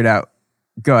we is- figured out.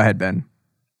 Go ahead, Ben.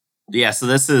 Yeah, so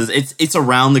this is it's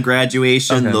around the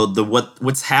graduation. Okay.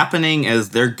 What's happening is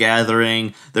they're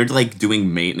gathering. They're like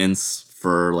doing maintenance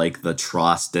for like the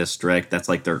Tross district. That's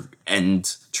like their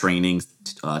end training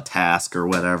task or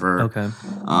whatever. Okay.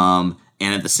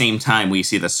 And at the same time, we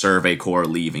see the Survey Corps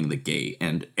leaving the gate,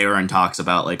 and Aaron talks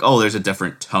about like, oh, there's a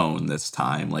different tone this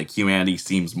time. Like humanity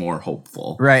seems more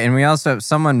hopeful. Right, and we also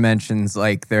someone mentions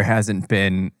like there hasn't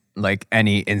been like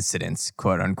any incidents,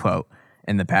 quote unquote,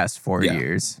 in the past 4 Yeah.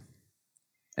 years,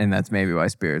 and that's maybe why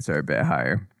spirits are a bit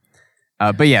higher.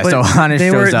 But yeah, so Hannes they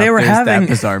shows were up. they were There's that having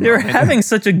bizarre they were moment. having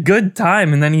such a good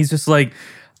time, and then he's just like,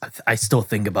 I still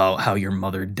think about how your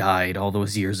mother died all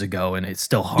those years ago, and it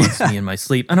still haunts me in my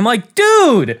sleep. And I'm like,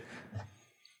 dude,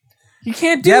 you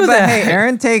can't do Yeah, that. but hey,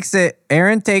 Aaron takes it.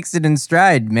 Aaron takes it in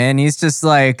stride, man. He's just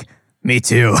like, me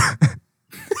too.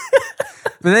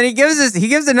 But then he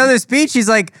gives another speech. He's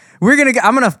like, I'm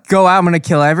gonna go out. I'm gonna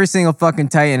kill every single fucking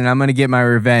Titan, and I'm gonna get my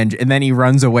revenge. And then he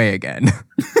runs away again.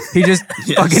 He just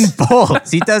fucking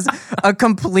bolts. He does a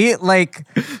complete like.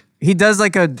 He does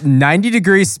like a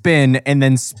 90-degree spin and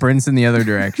then sprints in the other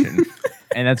direction.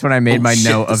 And that's when I made my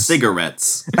Shit, note the of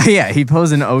cigarettes. yeah, he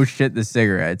pulls an oh shit the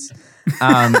cigarettes.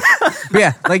 But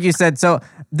yeah, like you said, so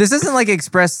this isn't like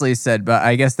expressly said, but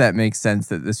I guess that makes sense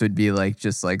that this would be like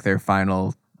just like their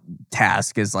final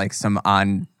task is like some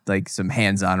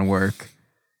hands-on work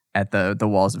at the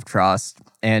walls of Trost.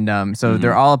 And so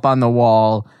they're all up on the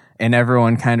wall, and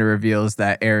everyone kind of reveals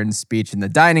that Aaron's speech in the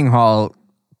dining hall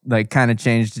like kind of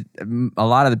changed a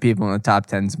lot of the people in the top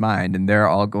 10's mind, and they're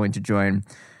all going to join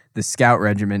the scout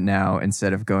regiment now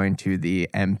instead of going to the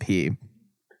MP.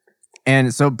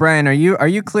 And so, Brian, are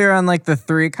you clear on like the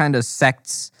 3 kind of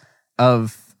sects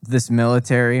of this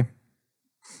military?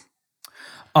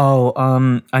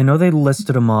 Oh, I know they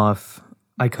listed them off.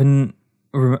 I can't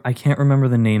remember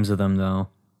the names of them though.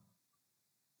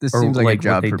 This Or, seems like like, a what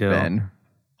job they for do. Ben.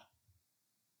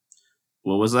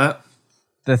 What was that?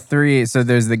 The 3, so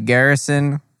there's the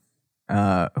garrison,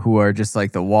 who are just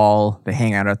like the wall. They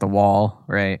hang out at the wall,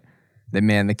 right? They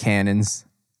man the cannons.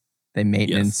 They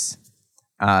maintenance.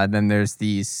 Then there's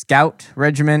the scout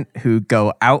regiment who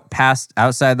go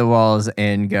outside the walls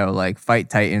and go like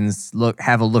fight Titans,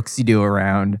 have a look-see-do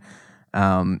around.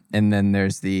 And then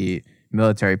there's the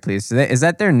military police. So is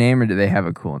that their name, or do they have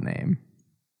a cool name?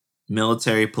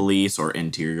 Military police or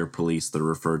interior police, they're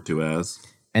referred to as.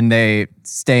 And they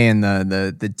stay in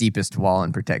the deepest wall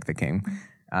and protect the king.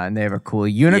 And they have a cool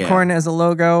unicorn as a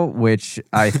logo, which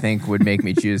I think would make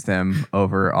me choose them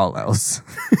over all else.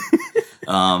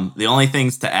 The only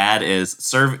things to add is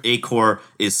Survey Corps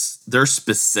is their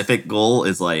specific goal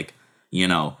is like,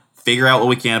 figure out what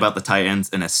we can about the Titans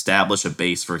and establish a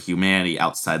base for humanity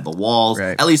outside the walls.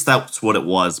 Right. At least that's what it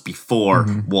was before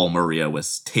Wall Maria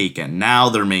was taken. Now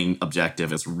their main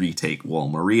objective is retake Wall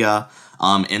Maria.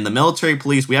 In the military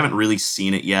police, we haven't really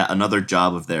seen it yet. Another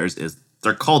job of theirs is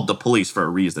they're called the police for a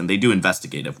reason. They do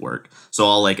investigative work. So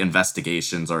all like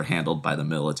investigations are handled by the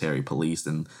military police,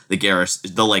 and the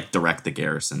garrison, they'll like direct the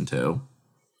garrison too.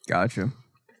 Gotcha.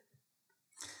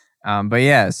 But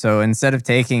yeah, so instead of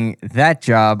taking that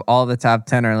job, all the top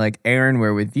 10 are like, Aaron,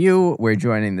 we're with you. We're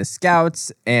joining the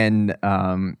scouts. And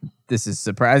this is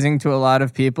surprising to a lot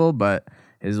of people, but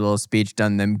his little speech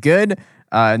done them good.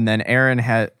 And then Aaron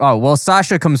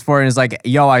Sasha comes forward and is like,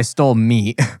 yo, I stole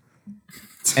meat.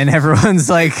 And everyone's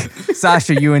like,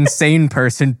 Sasha, you insane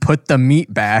person, put the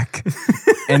meat back.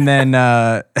 And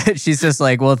then she's just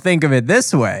like, well, think of it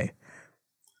this way.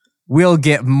 We'll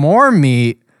get more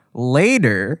meat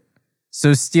later,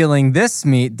 so stealing this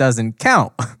meat doesn't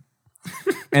count.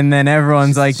 And then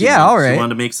everyone's like, all right. She wanted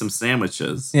to make some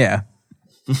sandwiches. Yeah.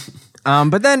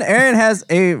 But then Aaron has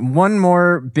one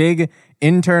more big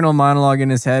internal monologue in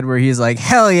his head where he's like,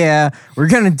 hell yeah, we're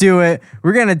going to do it.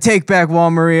 We're going to take back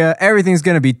Wall Maria. Everything's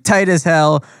going to be tight as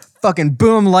hell. Fucking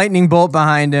boom, lightning bolt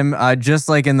behind him, just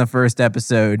like in the first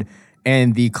episode.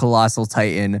 And the Colossal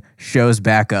Titan shows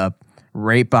back up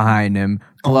right behind him,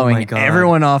 blowing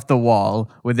everyone off the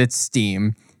wall with its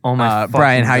steam. Oh my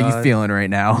Brian, how God. you feeling right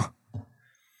now?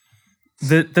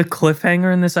 The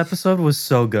cliffhanger in this episode was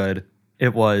so good.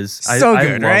 It was so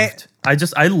good, right?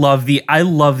 I love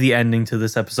the ending to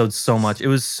this episode so much. It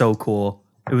was so cool.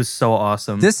 It was so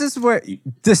awesome. This is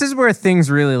where things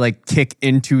really like kick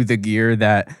into the gear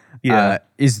that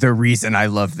is the reason I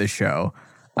love the show.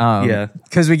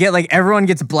 Because we get like everyone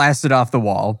gets blasted off the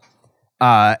wall,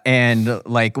 and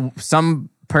like some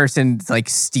person like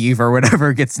Steve or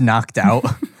whatever gets knocked out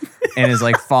and is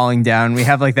like falling down. We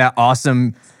have like that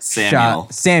awesome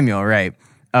Samuel, right?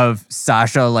 Of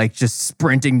Sasha like just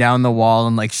sprinting down the wall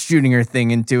and like shooting her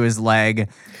thing into his leg.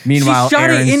 Meanwhile, she shot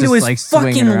Aaron's it into just, his like,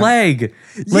 fucking leg.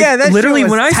 Like, yeah, that literally shit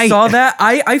was when I tight. saw that,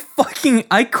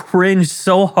 I cringed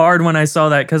so hard when I saw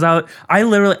that because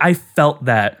I felt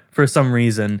that for some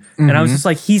reason, and I was just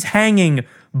like, he's hanging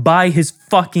by his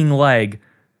fucking leg.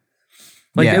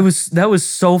 Like that was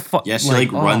so fun. Yeah, she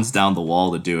runs down the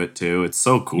wall to do it too. It's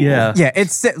so cool. Yeah. Yeah,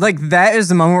 it's like that is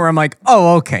the moment where I'm like,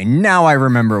 oh, okay, now I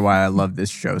remember why I love this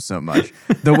show so much.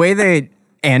 The way they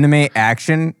animate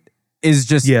action is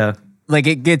just like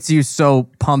it gets you so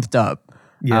pumped up.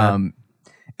 Yeah.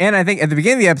 And I think at the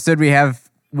beginning of the episode we have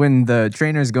when the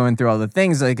trainer's going through all the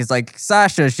things, like it's like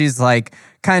Sasha, she's like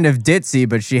kind of ditzy,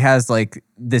 but she has like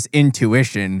this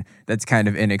intuition that's kind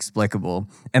of inexplicable.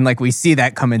 And like we see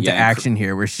that come into action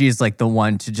here where she's like the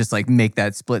one to just like make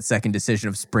that split second decision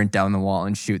of sprint down the wall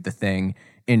and shoot the thing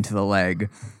into the leg,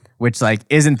 which like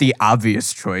isn't the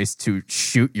obvious choice to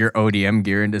shoot your ODM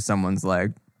gear into someone's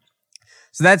leg.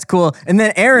 So that's cool. And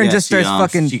then Aaron just starts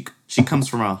fucking... She comes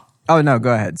from a... Oh, no,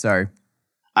 go ahead. Sorry.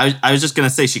 I was just going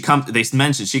to say, they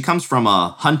mentioned she comes from a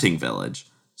hunting village.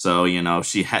 So, you know,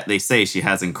 they say she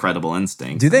has incredible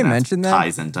instincts. Do they mention that?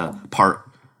 Ties into part...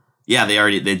 Yeah, they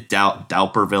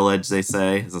Dauper village, they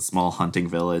say, is a small hunting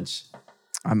village.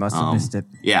 I must have missed it.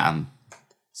 Yeah.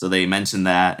 So they mentioned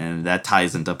that, and that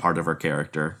ties into part of her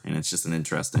character, and it's just an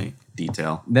interesting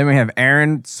detail. Then we have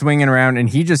Aaron swinging around, and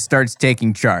he just starts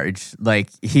taking charge. Like,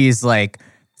 he's like,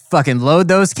 fucking load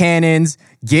those cannons,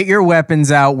 get your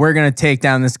weapons out, we're going to take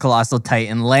down this Colossal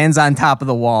Titan, lands on top of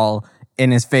the wall,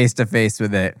 and is face-to-face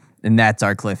with it, and that's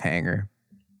our cliffhanger.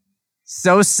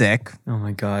 So sick. Oh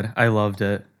my God, I loved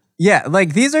it. Yeah,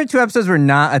 like, these are two episodes where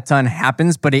not a ton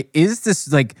happens, but it is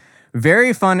this, like,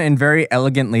 very fun and very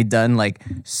elegantly done, like,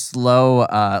 slow,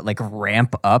 like,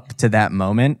 ramp up to that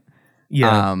moment.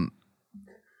 Yeah.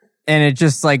 And it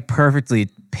just, like, perfectly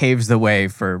paves the way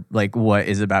for, like, what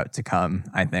is about to come,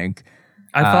 I think.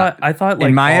 I thought, like,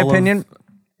 in my opinion...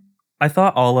 I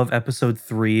thought all of episode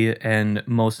 3 and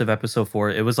most of episode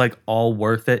 4, it was, like, all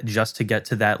worth it just to get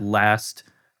to that last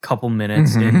couple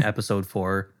minutes in episode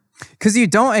 4. Because you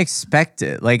don't expect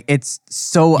it. Like, it's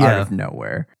so out of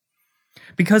nowhere.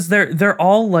 Because they're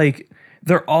all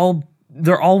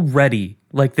ready.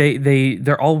 Like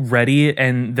they're all ready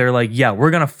and they're like, yeah,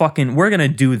 we're gonna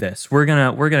do this. We're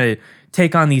gonna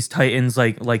take on these Titans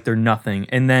like they're nothing.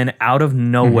 And then out of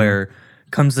nowhere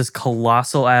comes this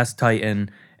colossal ass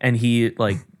Titan and he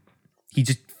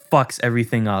just fucks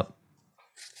everything up.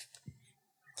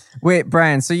 Wait,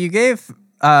 Brian, so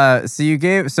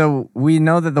we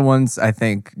know that the ones I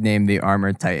think named the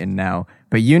Armored Titan now,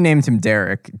 but you named him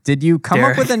Derek. Did you come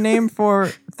up with a name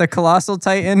for the Colossal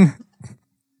Titan?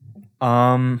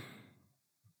 Because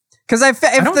if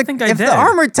the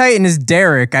Armored Titan is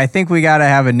Derek, I think we gotta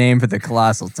have a name for the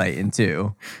Colossal Titan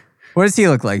too. What does he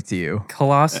look like to you?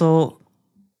 Colossal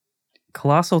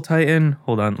Titan.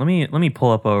 Hold on, let me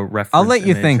pull up a reference. I'll let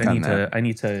you image. think on that. I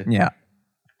need to. Yeah.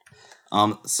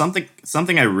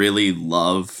 Something I really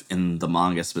love in the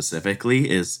manga specifically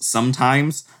is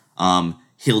sometimes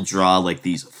he'll draw like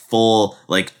these full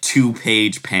like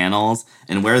 2-page panels,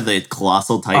 and where the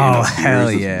Colossal Titan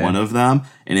appears is one of them,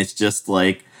 and it's just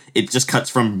like it just cuts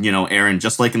from, you know, Aaron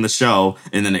just like in the show,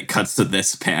 and then it cuts to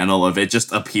this panel of it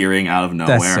just appearing out of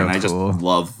nowhere. That's so and I cool. just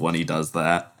love when he does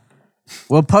that.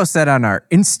 We'll post that on our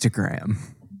Instagram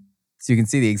so you can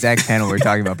see the exact panel we're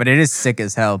talking about, but it is sick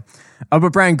as hell.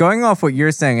 But Brian, going off what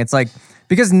you're saying, it's like,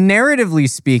 because narratively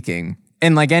speaking,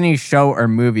 in like any show or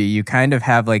movie, you kind of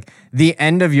have like the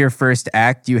end of your first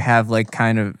act, you have like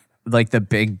kind of like the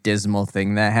big dismal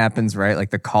thing that happens, right? Like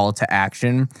the call to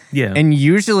action. Yeah. And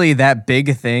usually that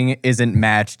big thing isn't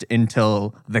matched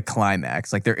until the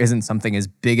climax. Like there isn't something as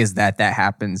big as that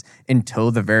happens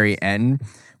until the very end,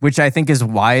 which I think is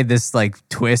why this like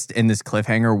twist and this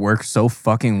cliffhanger works so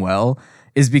fucking well,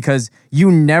 is because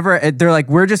they're like,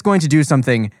 we're just going to do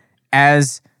something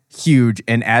as huge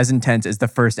and as intense as the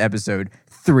first episode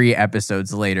 3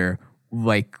 episodes later,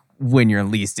 like when you're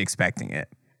least expecting it.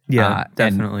 Yeah,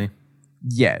 definitely.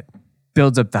 Yeah,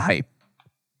 builds up the hype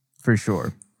for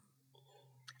sure.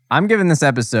 I'm giving this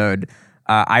episode,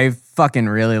 I fucking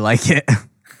really like it.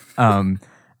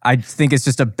 I think it's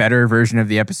just a better version of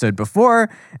the episode before,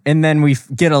 and then we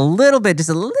get just a little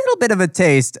bit of a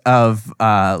taste of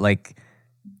like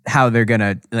how they're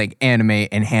gonna like animate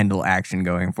and handle action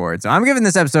going forward. So I'm giving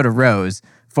this episode a rose,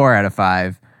 4 out of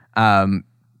 5,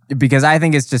 because I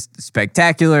think it's just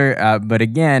spectacular. But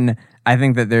again, I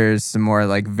think that there's some more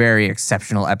like very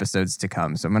exceptional episodes to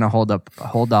come. So I'm gonna hold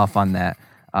off on that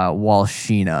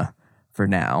Walshina for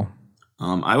now.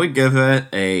 I would give it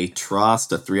a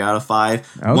trust, a 3 out of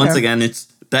 5. Okay. Once again, it's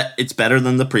better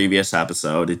than the previous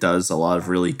episode. It does a lot of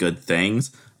really good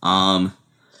things.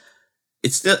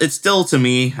 It still to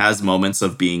me has moments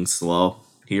of being slow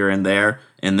here and there,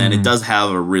 and then it does have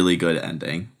a really good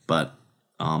ending. But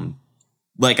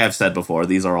like I've said before,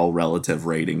 these are all relative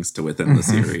ratings to within the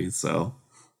series. So,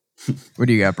 what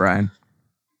do you got, Brian?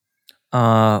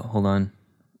 Hold on.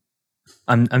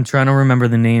 I'm trying to remember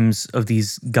the names of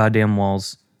these goddamn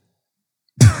walls.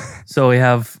 So we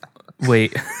have.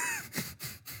 Wait.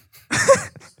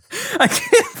 I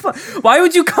can't. Why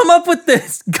would you come up with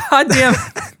this? Goddamn.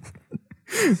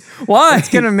 Why? It's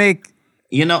gonna make.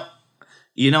 You know,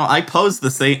 I posed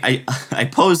the same. I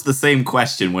posed the same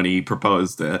question when he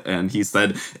proposed it, and he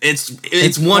said,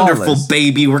 "It's wonderful, flawless.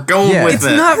 baby. We're going with It's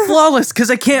it." not flawless because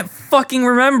I can't fucking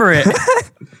remember it.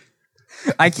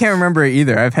 I can't remember it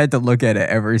either. I've had to look at it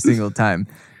every single time,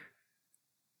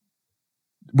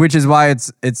 which is why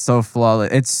it's so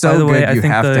flawless. It's so By the good. way, I You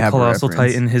think have to the have colossal a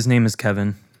reference. titan. His name is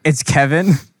Kevin. It's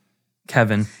Kevin.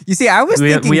 Kevin. You see, I was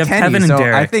We have- thinking we have Kenny, Kevin and so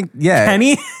Derek. I think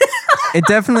Kenny. it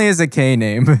definitely is a K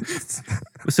name.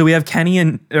 So we have Kevin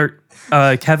and Derek.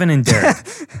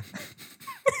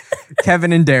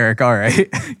 Kevin and Derek. All right,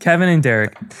 Kevin and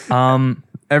Derek.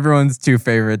 everyone's 2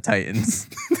 favorite Titans.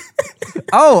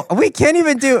 Oh, we can't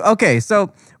even do. Okay,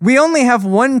 so we only have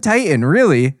 1 Titan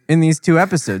really in these 2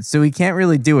 episodes, so we can't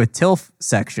really do a TILF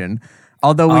section.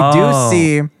 Although we do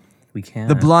see We can.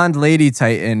 the blonde lady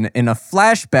Titan in a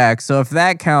flashback, so if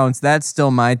that counts, that's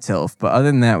still my TILF. But other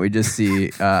than that, we just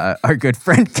see our good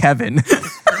friend Kevin.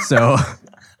 So,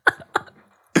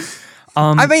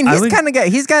 I mean,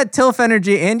 he's got TILF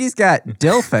energy and he's got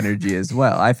DILF energy as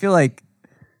well. I feel like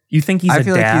You think he's I a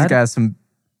feel dad? like he's got some.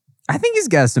 I think he's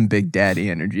got some big daddy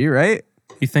energy, right?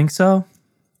 You think so?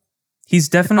 He's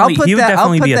definitely. He would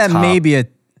definitely be a top. Maybe a.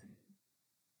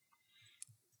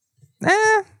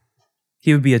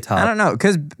 He would be a top. I don't know,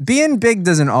 because being big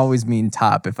doesn't always mean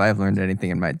top, if I've learned anything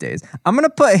in my days. I'm going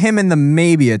to put him in the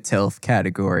maybe a TILF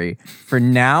category for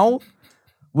now.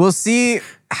 We'll see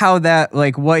how that,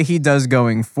 like, what he does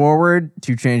going forward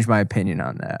to change my opinion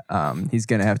on that. He's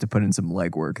going to have to put in some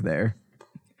legwork there.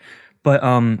 But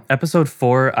episode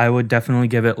 4, I would definitely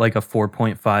give it like a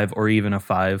 4.5 or even a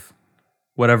 5.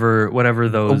 Whatever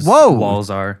those Whoa.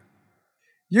 walls are.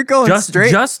 You're going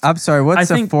straight. I'm sorry, what's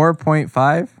a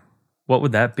 4.5? What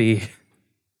would that be?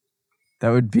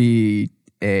 That would be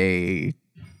a.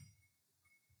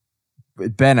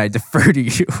 Ben, I defer to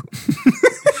you.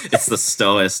 It's the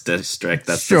Stoic district.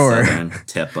 That's Sure. the southern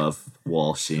tip of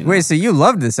Walshina. Wait, so you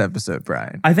loved this episode,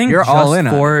 Brian? I think you're all in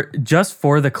on it. just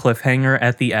for the cliffhanger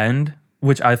at the end,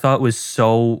 which I thought was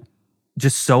so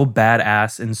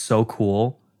badass and so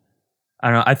cool. I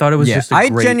don't know. I thought it was just a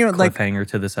great cliffhanger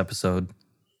to this episode.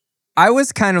 I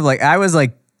was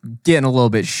getting a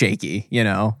little bit shaky, you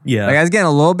know? Yeah. Like I was getting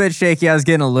a little bit shaky. I was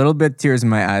getting a little bit tears in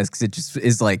my eyes because it just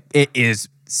is like, it is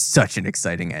such an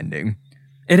exciting ending.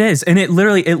 It is. And it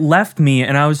left me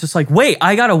and I was just like, wait,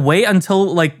 I gotta wait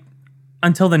until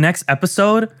the next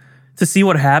episode to see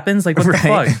what happens? Like, what the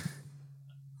fuck?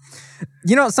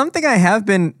 You know, something I have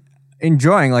been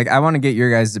enjoying, like I want to get your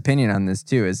guys' opinion on this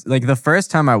too, is like the first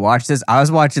time I watched this, I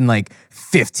was watching like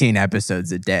 15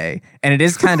 episodes a day. And it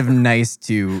is kind of nice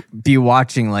to be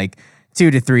watching like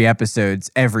 2 to 3 episodes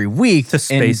every week to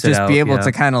space and it just out, be able yeah.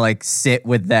 to kind of like sit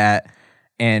with that.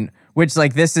 And which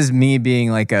like this is me being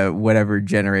like a whatever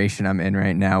generation I'm in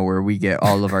right now where we get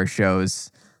all of our shows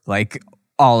like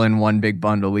all in one big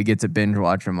bundle. We get to binge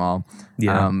watch them all.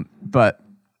 Yeah. But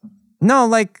no,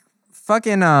 like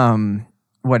fucking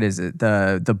what is it?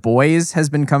 The Boys has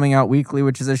been coming out weekly,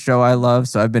 which is a show I love.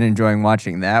 So I've been enjoying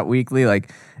watching that weekly.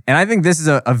 And I think this is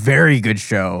a very good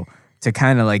show to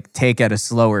kind of like take at a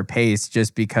slower pace,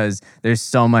 just because there's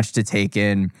so much to take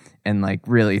in and like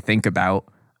really think about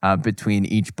between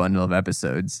each bundle of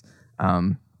episodes.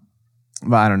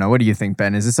 But I don't know. What do you think,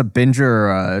 Ben? Is this a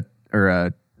binger or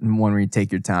a one where you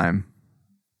take your time?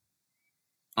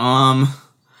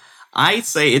 I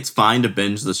say it's fine to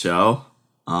binge the show.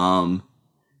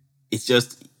 It's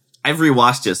just I've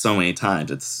rewatched it so many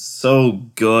times. It's so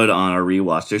good on a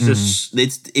rewatch. There's just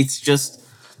it's just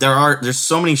there's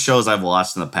so many shows I've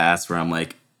watched in the past where I'm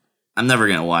like, I'm never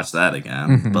gonna watch that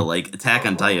again. But like Attack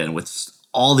on Titan, with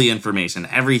all the information,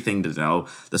 everything to know,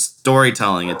 the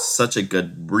storytelling, it's such a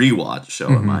good rewatch show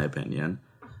in my opinion.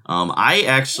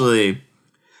 I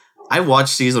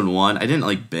watched season 1. I didn't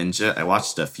like binge it. I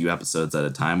watched a few episodes at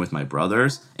a time with my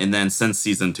brothers, and then since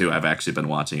season 2, I've actually been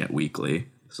watching it weekly.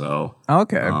 So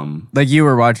okay, like you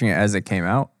were watching it as it came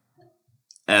out.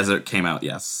 As it came out,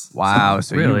 yes. Wow,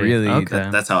 so you really okay.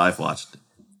 That's how I've watched it.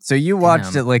 So you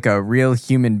watched it like a real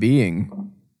human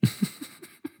being.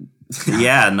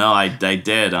 Yeah, no, I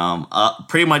did.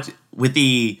 Pretty much with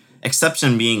the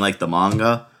exception being like the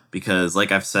manga, because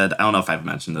like I've said, I don't know if I've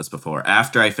mentioned this before.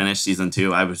 After I finished season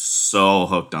 2, I was so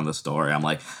hooked on the story. I'm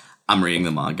like, I'm reading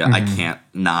the manga. I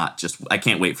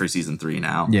can't wait for season 3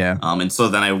 now. Yeah. And so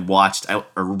then I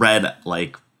read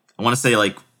like, I want to say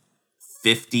like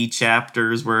 50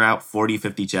 chapters were out, 40,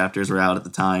 50 chapters were out at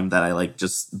the time that I like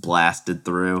just blasted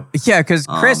through. Yeah, because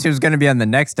Chris, who's going to be on the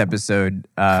next episode,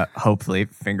 hopefully,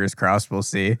 fingers crossed, we'll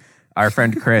see. Our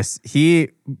friend Chris, he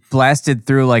blasted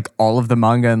through like all of the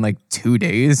manga in like 2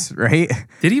 days, right?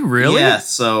 Did he really? Yeah,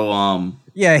 so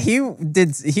Yeah, he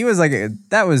did. He was like,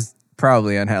 that was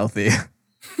probably unhealthy.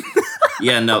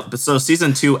 yeah, no, but so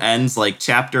season 2 ends like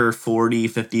chapter 40,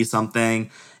 50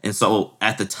 something. And so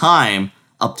at the time,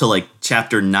 up to like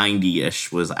chapter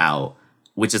 90-ish was out,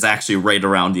 which is actually right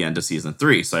around the end of season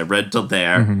 3. So I read till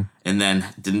there and then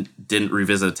didn't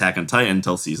revisit Attack on Titan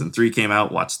until season 3 came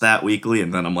out, watched that weekly,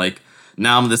 and then I'm like,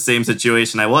 now I'm in the same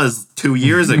situation I was 2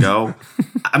 years ago.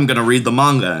 I'm going to read the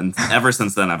manga. And ever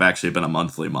since then, I've actually been a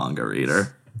monthly manga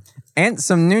reader. And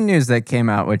some new news that came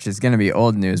out, which is going to be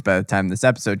old news by the time this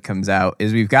episode comes out,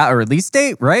 is we've got a release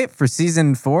date, right? For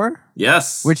season 4?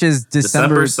 Yes. Which is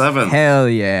December 7th. Hell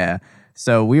yeah.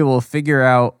 So we will figure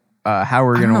out how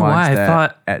we're going to watch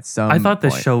that at some I thought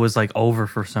this point. show was like over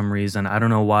for some reason. I don't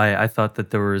know why. I thought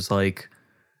that there was like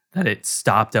that it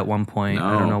stopped at one point. No.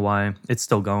 I don't know why. It's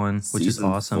still going, which is Season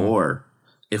awesome. 4.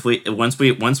 If once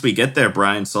we get there,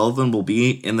 Brian Sullivan will be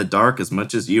in the dark as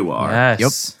much as you are. Yes.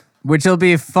 Yep. Which will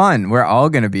be fun. We're all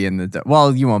going to be in the dark.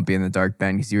 Well, you won't be in the dark,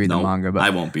 Ben, because you read the manga. But I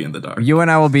won't be in the dark. you and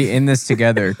I will be in this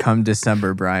together come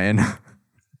December, Brian.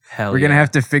 Hell We're yeah. going to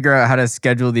have to figure out how to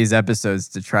schedule these episodes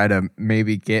to try to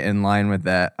maybe get in line with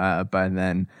that by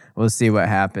then. We'll see what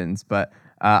happens. But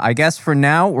I guess for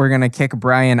now, we're going to kick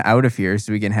Brian out of here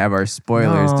so we can have our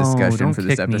spoilers discussion don't for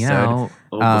this kick me episode. out.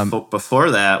 Oh,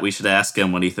 before that, we should ask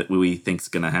him what he thinks is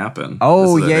going to happen.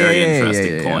 Oh, this is a very yeah,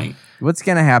 interesting yeah. point. What's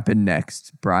going to happen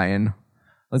next, Brian?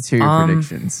 Let's hear your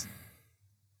predictions.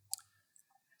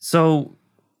 So,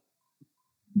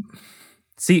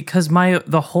 see, because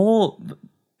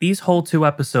these whole 2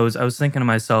 episodes, I was thinking to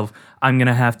myself, I'm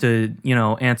gonna have to,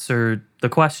 answer the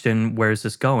question, "Where's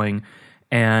this going?"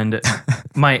 And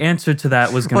my answer to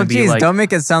that was gonna be like, don't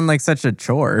make it sound like such a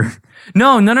chore.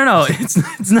 No.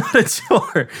 It's not a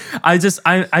chore. I'd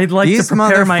like These to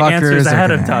prepare my answers motherfuckers are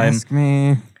ahead of gonna time. ask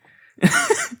me.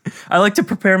 I like to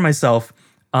prepare myself.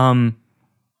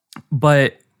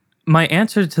 But my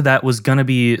answer to that was going to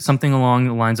be something along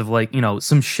the lines of like,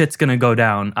 some shit's going to go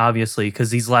down, obviously,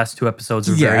 because these last 2 episodes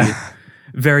are very,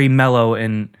 very mellow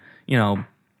and,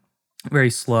 very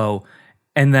slow.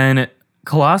 And then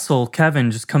Colossal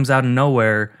Kevin just comes out of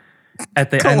nowhere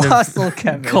at the end of...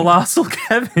 Kevin. Colossal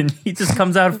Kevin. He just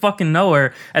comes out of fucking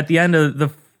nowhere at the end of the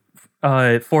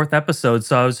 4th episode.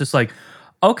 So I was just like,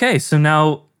 okay, so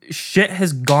now shit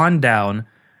has gone down.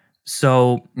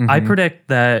 So I predict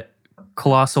that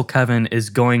Colossal Kevin is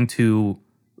going to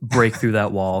break through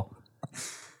that wall.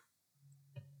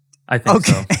 I think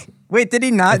so. Wait, did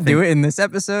he not do it in this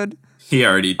episode? He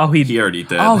already did. Oh, he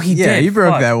Yeah, did. he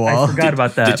broke Fuck, that wall. I forgot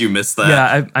about that. Did you miss that?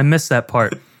 Yeah, I missed that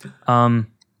part.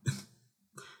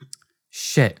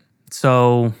 Shit.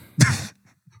 So,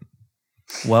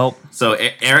 well. So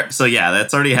Aaron,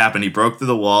 that's already happened. He broke through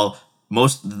the wall.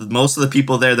 Most of the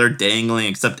people there, they're dangling,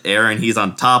 except Aaron. He's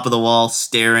on top of the wall,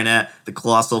 staring at the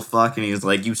colossal fuck, and he's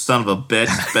like, "You son of a bitch!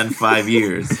 It's been 5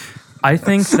 years." I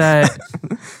think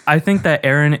that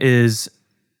Aaron is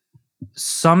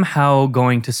somehow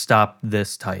going to stop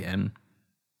this Titan.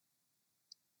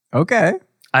 Okay.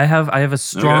 I have a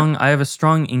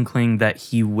strong inkling that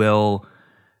he will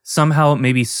somehow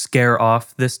maybe scare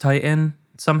off this Titan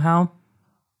somehow.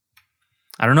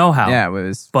 I don't know how. Yeah, with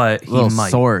his but he little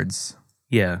might. swords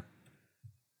Yeah.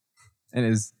 and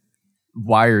his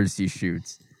wires he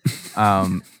shoots.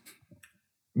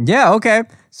 Yeah, okay.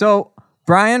 So,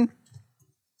 Brian,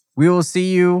 we will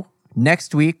see you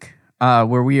next week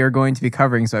where we are going to be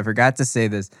covering. So I forgot to say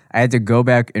this. I had to go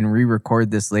back and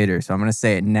re-record this later. So I'm going to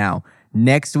say it now.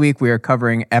 Next week, we are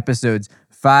covering episodes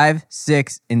 5,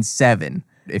 6, and 7.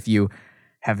 If you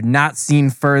have not seen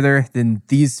further than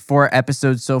these 4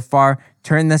 episodes so far,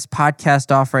 turn this podcast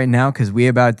off right now because we're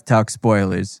about to talk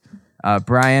spoilers.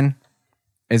 Brian,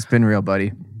 it's been real,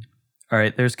 buddy. All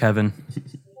right, there's Kevin.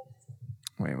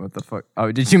 Wait, what the fuck?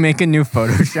 Oh, did you make a new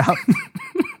Photoshop?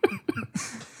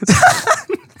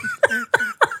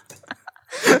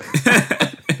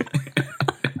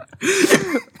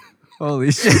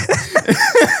 Holy shit.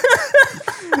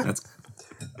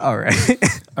 All right.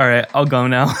 All right, I'll go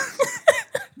now.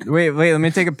 Wait, let me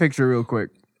take a picture real quick.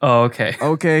 Oh, okay.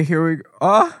 Okay, here we go.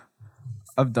 Oh,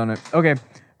 I've done it. Okay,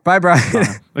 bye, Brian.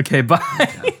 Okay,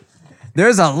 bye.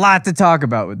 There's a lot to talk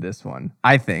about with this one,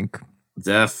 I think.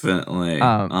 Definitely.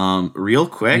 Real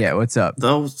quick. Yeah, what's up?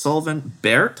 Though, Sullivan,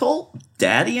 Bertolt,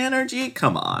 daddy energy?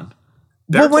 Come on.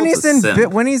 But when Bertolt's a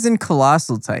simp. when he's in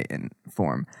Colossal Titan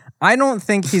form, I don't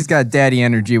think he's got daddy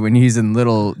energy when he's in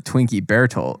little Twinkie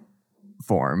Bertolt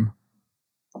form.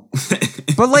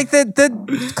 But like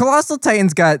the Colossal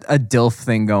Titan's got a DILF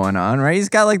thing going on, right? He's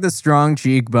got like the strong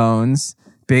cheekbones,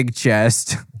 big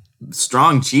chest.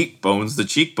 Strong cheekbones. The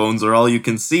cheekbones are all you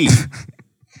can see.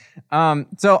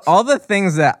 So all the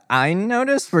things that I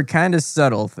noticed were kind of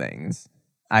subtle things,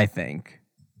 I think.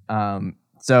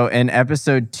 So in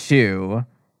episode 2,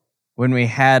 when we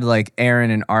had like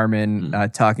Aaron and Armin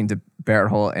talking to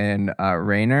Berthold and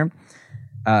Rainer,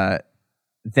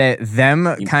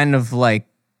 them kind of like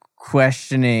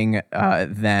questioning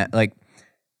that, like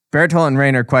Berthold and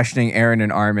Rainer questioning Aaron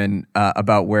and Armin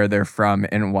about where they're from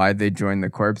and why they joined the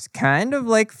corps kind of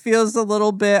like feels a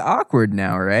little bit awkward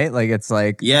now, right? Like it's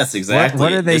like, yes, exactly.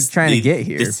 What are they trying to get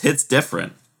here? This hits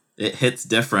different. It hits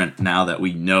different now that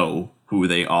we know who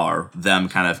they are, them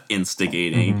kind of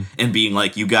instigating and being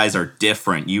like, you guys are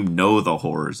different. You know the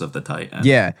horrors of the Titan.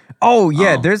 Yeah. Oh,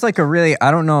 yeah. There's like a really, I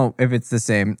don't know if it's the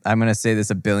same. I'm going to say this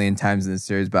a billion times in the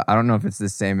series, but I don't know if it's the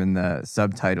same in the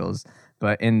subtitles.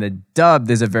 But in the dub,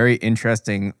 there's a very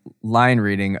interesting line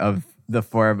reading of the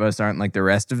 4 of us aren't like the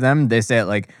rest of them. They say it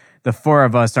like, the 4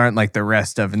 of us aren't like the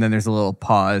rest of, and then there's a little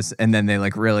pause, and then they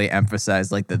like really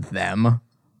emphasize like the them.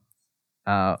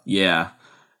 Yeah.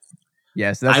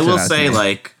 Yes, I will say,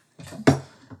 like,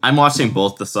 I'm watching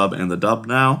both the sub and the dub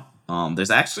now.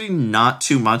 There's actually not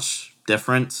too much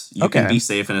difference. You can be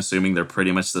safe in assuming they're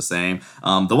pretty much the same.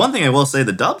 The one thing I will say,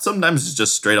 the dub sometimes is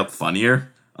just straight up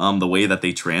funnier. The way that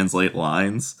they translate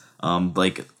lines.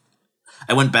 Like,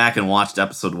 I went back and watched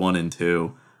episode 1 and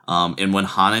 2. And when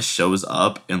Hannes shows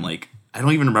up and, like, I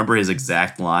don't even remember his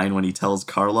exact line when he tells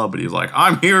Carla, but he's like,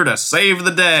 I'm here to save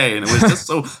the day. And it was just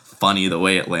so funny the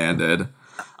way it landed.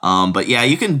 But yeah,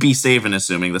 you can be safe in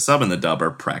assuming the sub and the dub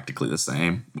are practically the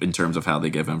same in terms of how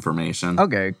they give information.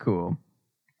 Okay, cool.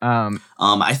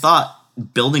 I thought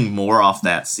building more off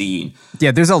that scene.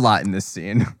 Yeah, there's a lot in this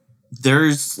scene.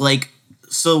 There's like,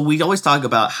 so we always talk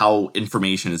about how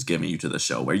information is given you to the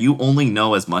show, where you only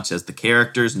know as much as the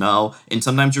characters know, and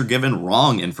sometimes you're given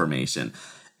wrong information.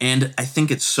 And I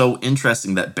think it's so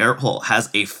interesting that Berthold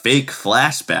has a fake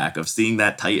flashback of seeing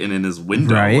that Titan in his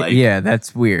window. Right? Like, yeah,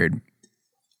 that's weird.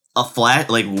 A flat,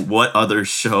 like, what other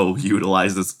show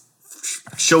utilizes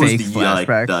shows Fake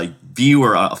the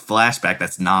viewer a flashback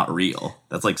that's not real?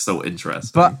 That's like so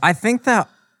interesting. But I think that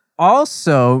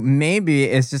also maybe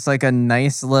it's just like a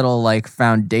nice little like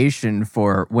foundation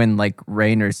for when like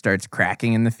Rainer starts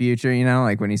cracking in the future. You know,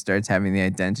 like when he starts having the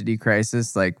identity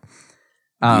crisis. Like,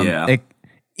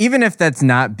 even if that's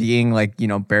not being like, you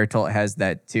know, Bertolt has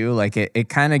that too. Like it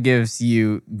kind of gives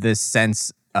you this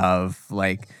sense of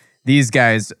like these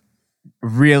guys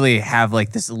really have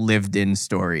like this lived in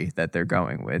story that they're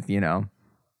going with, you know?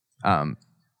 At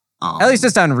least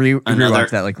just on rewatch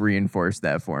that like reinforced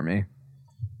that for me.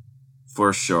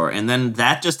 For sure. And then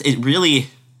that just, it really,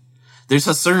 there's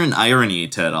a certain irony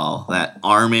to it all that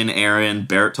Armin, Aaron,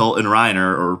 Bertolt, and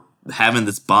Reiner are having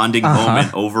this bonding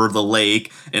moment over the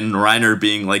lake, and Reiner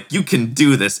being like, you can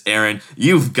do this, Aaron,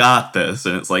 you've got this.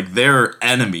 And it's like they're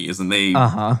enemies, and they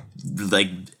like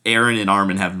Aaron and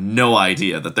Armin have no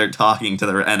idea that they're talking to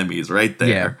their enemies right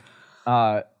there.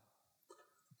 Yeah.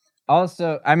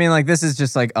 Also, I mean, like, this is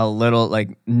just like a little,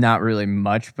 like, not really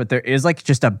much, but there is like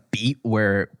just a beat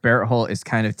where Barrett Holt is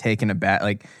kind of taken aback.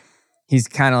 Like, he's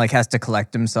kind of like has to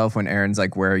collect himself when Aaron's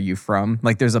like, "Where are you from?"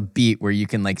 Like, there's a beat where you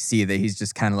can like see that he's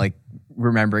just kind of like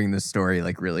remembering the story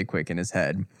like really quick in his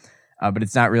head. But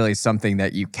it's not really something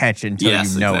that you catch until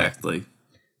you know exactly.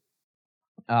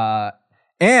 it.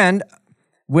 And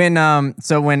when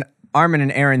when Armin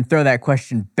and Aaron throw that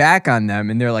question back on them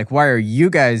and they're like, "Why are you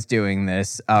guys doing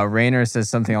this?" Raynor says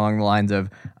something along the lines of,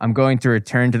 "I'm going to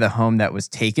return to the home that was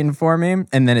taken for me."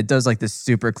 And then it does like this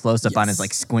super close up on his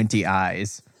like squinty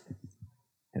eyes.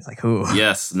 It's like, "Ooh."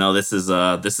 Yes, no, this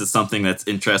is something that's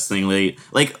interestingly,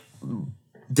 like,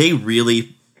 they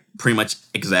really pretty much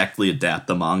exactly adapt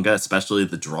the manga, especially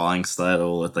the drawing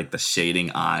style with like the shading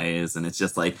eyes, and it's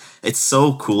just like it's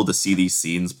so cool to see these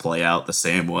scenes play out the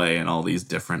same way in all these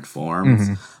different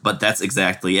forms. But that's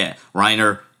exactly it.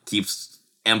 Reiner keeps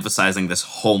emphasizing this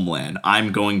homeland.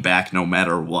 I'm going back no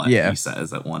matter what, he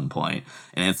says at one point.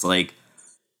 And it's like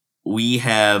we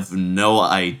have no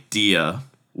idea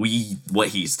what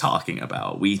he's talking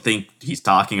about. We think he's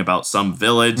talking about some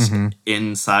village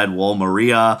inside Wall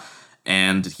Maria,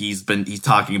 and he's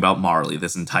talking about Marley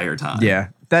this entire time. Yeah,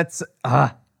 that's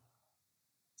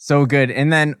so good.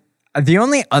 And then the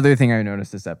only other thing I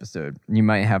noticed this episode, you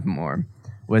might have more,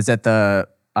 was at the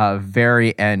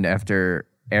very end after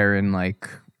Aaron like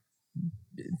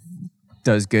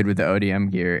does good with the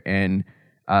ODM gear, and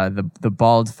the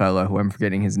bald fellow, who I'm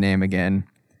forgetting his name again,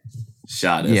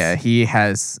 Shadis. Yeah, he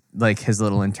has like his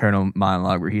little internal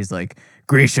monologue where he's like,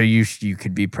 "Grisha, you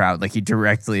could be proud." Like he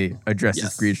directly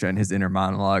addresses Grisha in his inner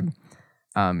monologue,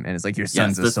 and it's like, "Your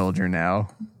son's a soldier now."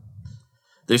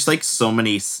 There's like so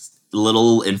many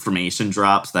little information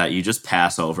drops that you just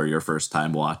pass over your first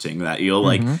time watching, that you'll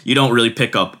like you don't really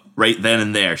pick up right then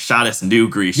and there. Shadis knew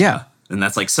Grisha. Yeah. And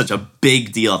that's like such a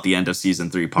big deal at the end of season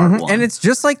 3, part 1. And it's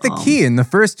just like the key in the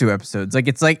first 2 episodes.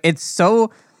 It's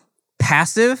so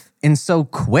passive and so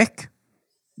quick.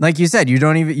 Like you said,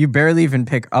 you barely even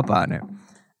pick up on it.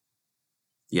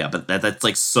 Yeah, but that's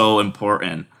like so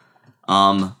important.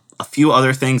 A few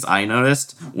other things I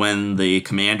noticed when the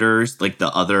commanders, like the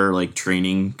other like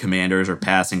training commanders, are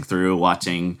passing through,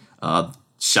 watching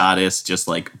Shadis just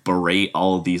like berate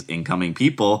all of these incoming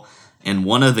people, and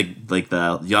one of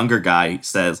the younger guy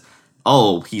says,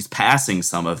 "Oh, he's passing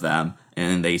some of them."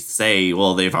 And they say,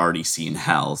 well, they've already seen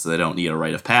hell, so they don't need a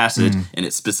rite of passage. And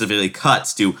it specifically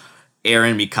cuts to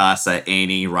Eren, Mikasa,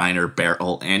 Annie, Reiner,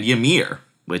 Bertolt, and Ymir,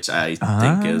 which I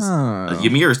think is...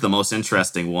 Ymir is the most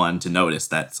interesting one to notice,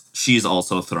 that she's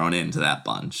also thrown into that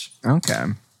bunch. Okay.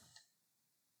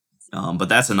 But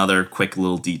that's another quick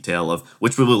little detail of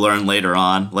which we will learn later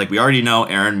on. Like, we already know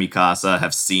Eren and Mikasa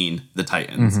have seen the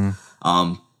Titans.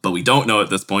 But we don't know at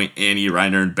this point Annie,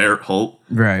 Reiner, and Bertolt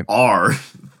are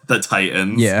the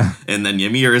Titans. Yeah. And then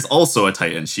Ymir is also a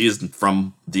Titan. She is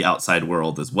from the outside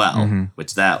world as well,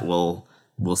 which that we'll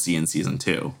see in season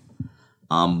 2.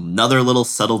 Another little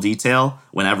subtle detail,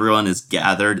 when everyone is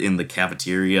gathered in the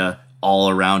cafeteria all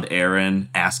around Eren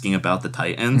asking about the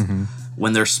Titans,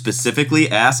 when they're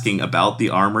specifically asking about the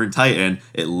armored Titan,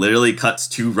 it literally cuts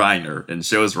to Reiner and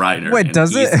shows Reiner. Wait,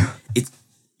 does it?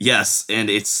 Yes, and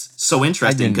it's so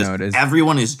interesting because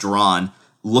everyone is drawn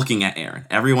looking at Eren.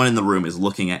 Everyone in the room is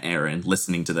looking at Eren,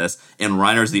 listening to this, and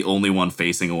Reiner's the only one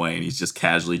facing away, and he's just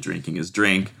casually drinking his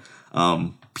drink.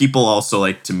 People also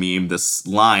like to meme this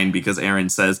line because Eren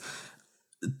says,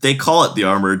 they call it the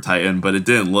Armored Titan, but it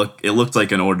looked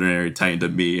like an ordinary Titan to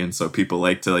me, and so people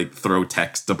like to like throw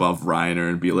text above Reiner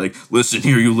and be like, "Listen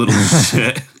here, you little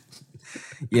shit."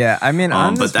 Yeah, I mean,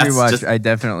 on this rewatch, I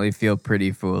definitely feel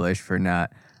pretty foolish for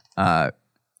not,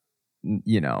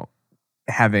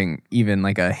 having even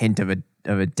like a hint of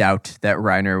a doubt that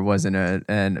Reiner wasn't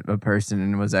a person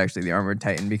and was actually the Armored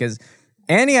Titan, because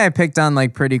Annie I picked on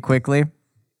like pretty quickly.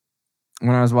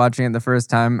 When I was watching it the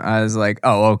first time, I was like,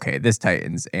 "Oh, okay, this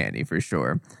Titan's Annie for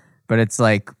sure." But it's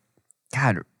like,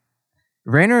 God,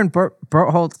 Reiner and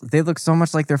Bertolt, they look so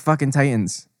much like they're fucking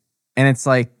Titans, and it's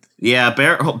like, yeah,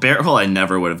 Bertolt I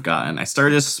never would have gotten. I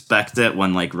started to suspect it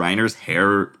when like Reiner's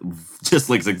hair just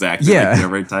looks exactly like the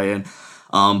Armored Titan.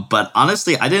 But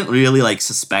honestly, I didn't really like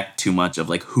suspect too much of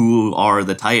like who are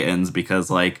the Titans, because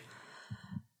like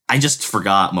I just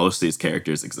forgot most of these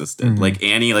characters existed. Like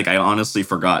Annie, like I honestly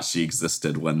forgot she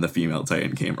existed when the female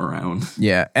Titan came around.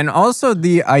 Yeah, and also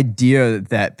the idea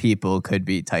that people could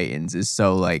be Titans is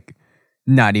so like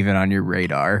not even on your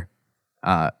radar.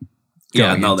 That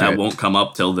won't come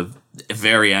up till the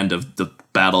very end of the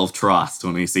Battle of Trost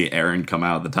when we see Eren come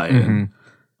out of the Titan.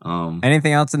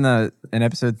 Anything else in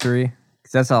episode 3?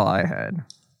 Because that's all I had.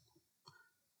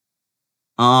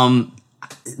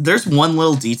 There's one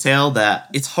little detail that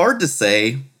it's hard to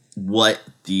say what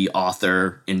the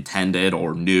author intended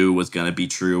or knew was going to be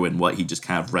true and what he just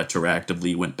kind of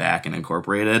retroactively went back and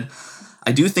incorporated.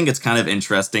 I do think it's kind of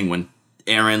interesting when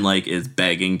Aaron like is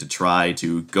begging to try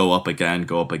to go up again.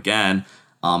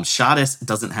 Shadis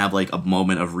doesn't have like a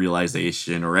moment of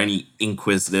realization or any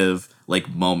inquisitive like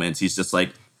moments. He's just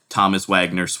like, Thomas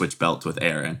Wagner switch belts with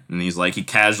Aaron. And he's like, he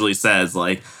casually says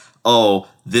like, oh,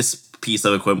 this piece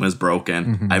of equipment is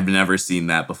broken. Mm-hmm. I've never seen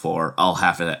that before. I'll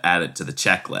have to add it to the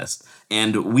checklist.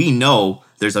 And we know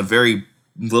there's a very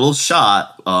little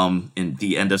shot in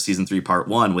the end of season 3, part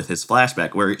 1 with his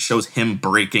flashback where it shows him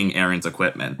breaking Aaron's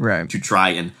equipment to try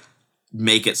and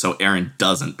make it so Aaron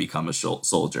doesn't become a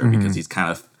soldier because he's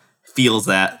kind of feels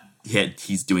that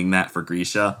he's doing that for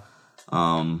Grisha.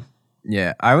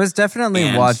 Yeah, I was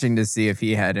definitely watching to see if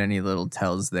he had any little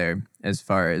tells there as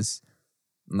far as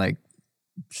like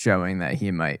showing that he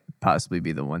might possibly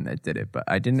be the one that did it, but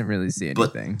I didn't really see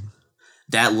anything. But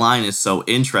that line is so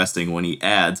interesting when he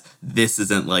adds, this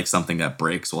isn't like something that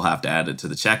breaks, we'll have to add it to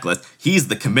the checklist. He's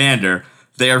the commander,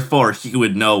 therefore he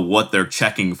would know what they're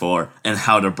checking for and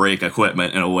how to break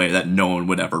equipment in a way that no one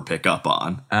would ever pick up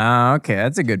on. Okay,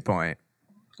 that's a good point.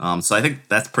 So I think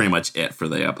that's pretty much it for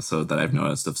the episode that I've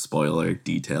noticed of spoiler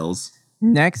details.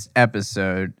 Next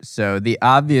episode, so the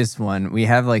obvious one, we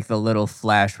have like the little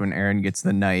flash when Aaron gets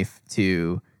the knife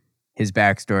to his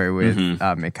backstory with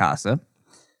Mikasa,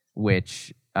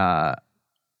 which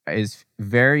is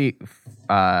very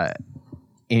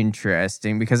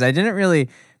interesting because I didn't really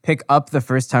pick up the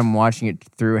first time watching it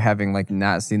through having like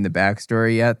not seen the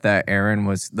backstory yet that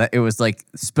it was like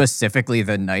specifically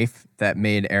the knife that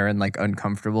made Aaron like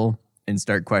uncomfortable and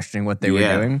start questioning what they were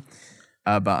doing.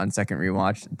 But on second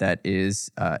rewatch, that is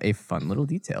a fun little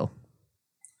detail.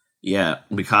 Yeah,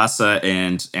 Mikasa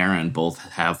and Aaron both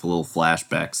have little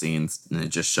flashback scenes, and it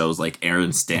just shows like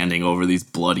Aaron standing over these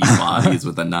bloody bodies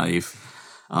with a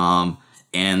knife.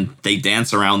 And they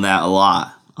dance around that a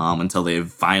lot until they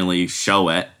finally show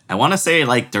it. I want to say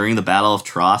like during the Battle of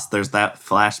Trost, there's that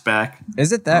flashback.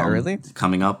 Is it that early?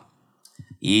 Coming up.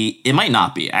 It might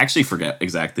not be. I actually forget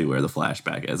exactly where the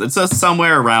flashback is. It's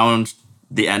somewhere around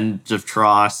the end of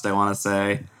Trost, I want to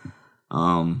say.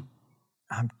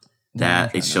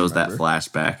 That it shows that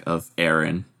flashback of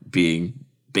Aaron being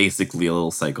basically a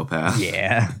little psychopath.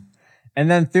 Yeah.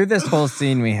 And then through this whole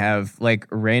scene, we have like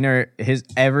Raynor, his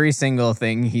every single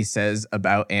thing he says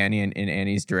about Annie and in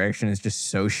Annie's direction is just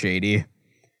so shady.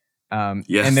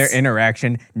 Yes. And their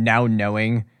interaction, now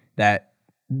knowing that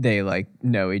they like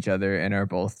know each other and are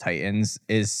both Titans,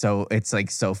 it's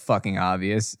like so fucking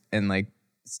obvious and like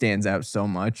stands out so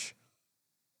much.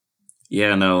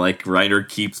 Yeah, no, like Ryder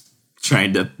keeps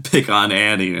trying to pick on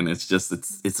Annie, and it's just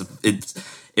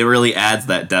it really adds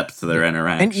that depth to their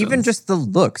interaction. And even just the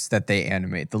looks that they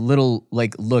animate, the little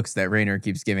like looks that Raynor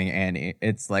keeps giving Annie,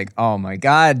 it's like, oh my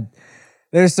god,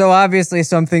 there's so obviously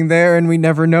something there, and we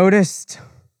never noticed.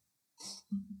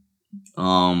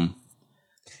 And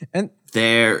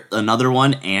there another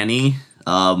one, Annie,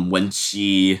 when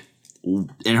she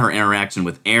in her interaction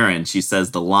with Aaron, she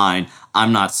says the line,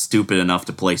 "I'm not stupid enough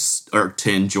to play or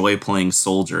to enjoy playing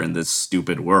soldier in this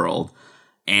stupid world,"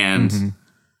 and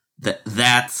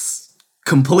that's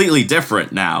completely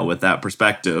different now with that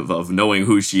perspective of knowing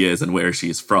who she is and where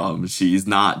she's from. She's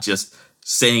not just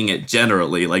saying it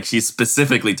generally, like she's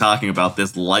specifically talking about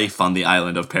this life on the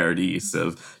island of Paradise.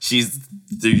 Of she's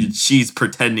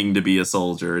pretending to be a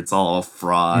soldier. It's all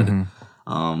fraud.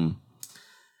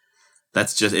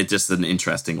 That's just an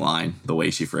interesting line, the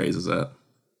way she phrases it.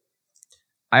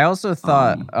 I also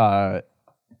thought, I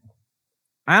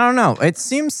don't know. It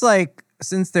seems like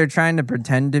since they're trying to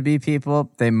pretend to be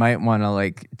people, they might want to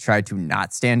like try to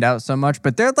not stand out so much.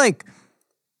 But they're like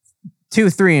 2,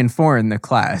 3, and 4 in the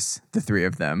class, the 3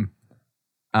 of them.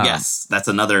 Yes, that's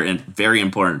another very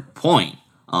important point.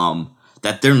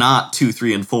 That they're not 2,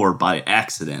 3, and 4 by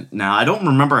accident. Now, I don't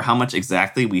remember how much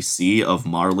exactly we see of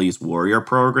Marley's warrior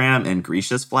program and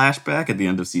Grisha's flashback at the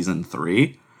end of season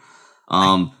 3.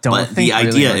 Don't but think the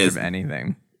idea really much is of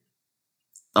anything.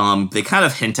 They kind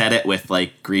of hint at it with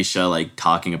like Grisha like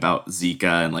talking about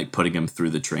Zika and like putting him through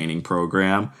the training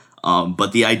program.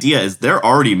 But the idea is they're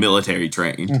already military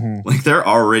trained. Like they're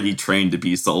already trained to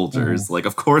be soldiers. Like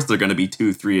of course they're going to be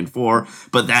 2, 3, and 4,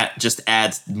 but that just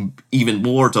adds even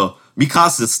more to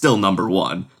Mikasa's still number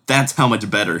 1. That's how much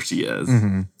better she is.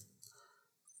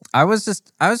 I was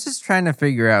just trying to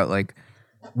figure out like,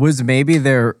 was maybe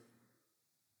their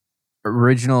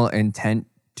original intent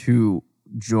to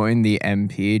join the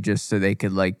MP just so they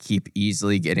could like keep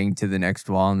easily getting to the next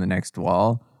wall and the next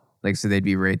wall, like so they'd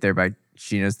be right there by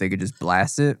she knows they could just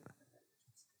blast it?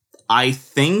 I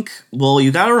think, well,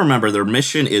 you got to remember their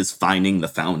mission is finding the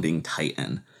founding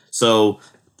Titan. So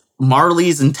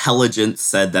Marley's intelligence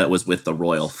said that it was with the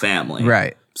royal family.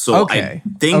 Right. So I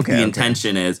think the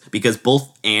intention is, because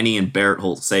both Annie and Barrett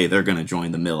Holt say they're going to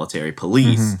join the military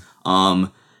police.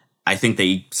 I think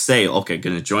they say, okay,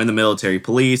 going to join the military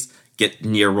police, get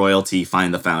near royalty,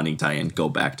 find the founding Titan, go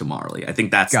back to Marley. I think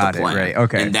that's the plan. Right.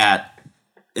 Okay. And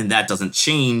that doesn't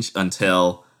change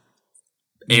until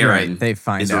Aaron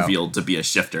is revealed to be a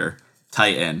shifter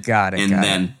Titan. Got it. And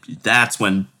then that's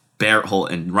when Barrett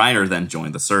Holt and Reiner then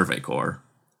join the Survey Corps.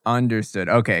 Understood.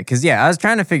 Okay. Because, I was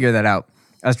trying to figure that out.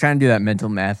 I was trying to do that mental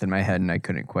math in my head, and I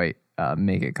couldn't quite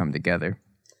make it come together.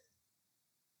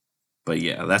 But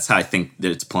yeah, that's how I think that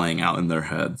it's playing out in their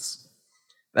heads.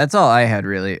 That's all I had,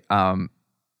 really. Do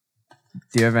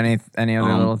you have any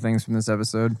other little things from this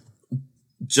episode?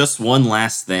 Just one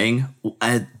last thing.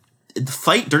 The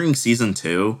fight during season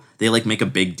 2, they like make a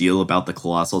big deal about the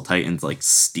Colossal Titans like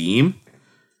steam.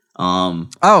 Yeah.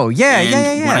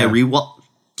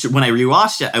 When I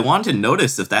rewatched it, I wanted to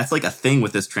notice if that's like a thing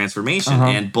with this transformation.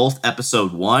 And both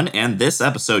episode 1 and this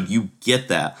episode, you get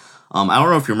that. I don't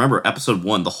know if you remember episode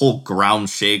 1, the whole ground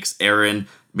shakes. Eren,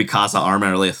 Mikasa, Armin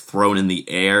are like thrown in the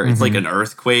air. It's like an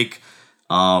earthquake.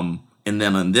 And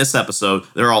then in this episode,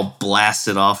 they're all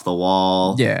blasted off the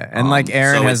wall. Yeah, and like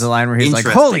Eren has a line where he's like,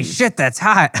 "Holy shit, that's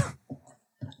hot."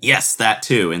 Yes, that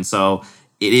too. And so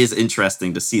it is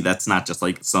interesting to see that's not just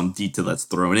like some detail that's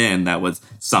thrown in. That was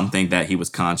something that he was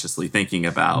consciously thinking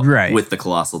about with the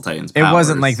Colossal Titans' powers. It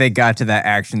wasn't like they got to that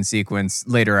action sequence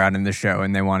later on in the show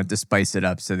and they wanted to spice it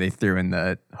up, so they threw in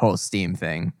the whole steam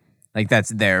thing. Like, that's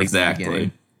there exactly. From the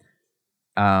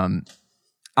beginning.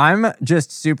 I'm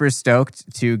just super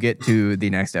stoked to get to the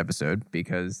next episode,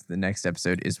 because the next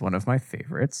episode is one of my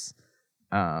favorites.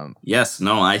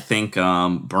 I think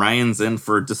Brian's in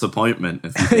for disappointment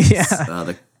if he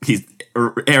thinks,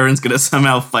 Aaron's gonna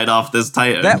somehow fight off this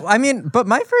Titan. But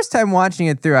my first time watching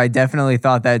it through, I definitely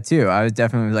thought that too. I was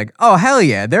definitely like, "Oh hell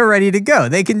yeah, they're ready to go.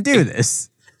 They can do this."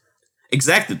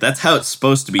 Exactly. That's how it's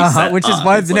supposed to be set which is up.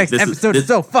 why the next episode is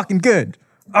so fucking good.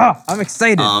 Oh, I'm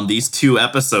excited. These 2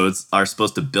 episodes are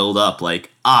supposed to build up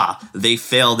like, they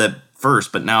failed at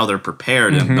first, but now they're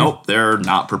prepared. And nope, they're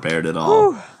not prepared at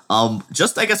all.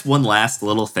 Just, I guess, one last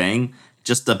little thing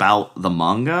just about the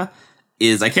manga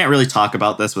is I can't really talk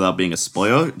about this without being a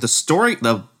spoiler.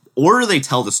 The order they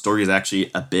tell the story is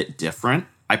actually a bit different.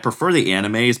 I prefer the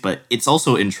animes, but it's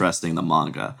also interesting, the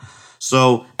manga.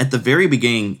 So at the very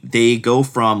beginning, they go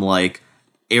from like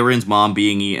Aaron's mom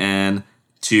being eaten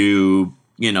to,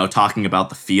 talking about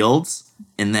the fields.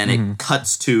 And then it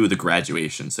cuts to the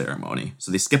graduation ceremony.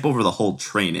 So they skip over the whole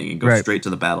training and go straight to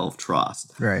the Battle of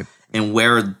Trost. Right. And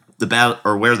where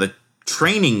the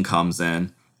training comes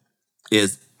in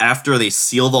is after they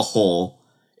seal the hole,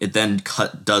 it then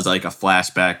does like a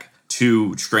flashback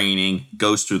to training,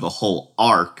 goes through the whole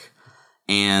arc.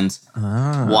 And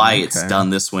why it's done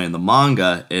this way in the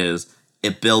manga is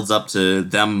it builds up to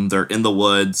them. They're in the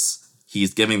woods.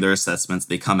 He's giving their assessments.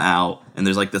 They come out, and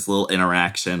there's like this little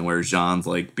interaction where Jean's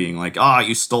like being like,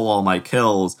 you stole all my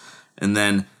kills. And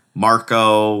then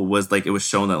Marco was like, it was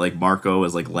shown that like Marco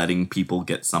was like letting people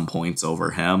get some points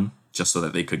over him just so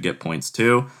that they could get points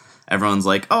too. Everyone's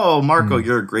like, "Oh, Marco,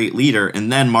 you're a great leader."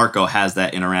 And then Marco has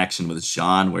that interaction with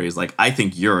Jean where he's like, "I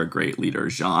think you're a great leader,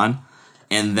 Jean."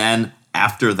 And then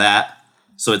after that,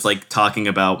 so it's like talking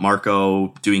about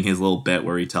Marco doing his little bit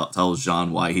where he tells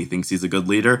Jean why he thinks he's a good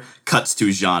leader. Cuts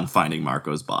to Jean finding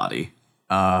Marco's body.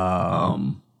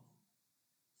 So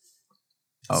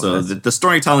the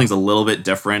storytelling's a little bit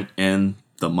different in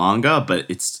the manga, but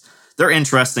they're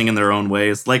interesting in their own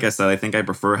ways. Like I said, I think I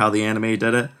prefer how the anime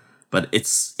did it, but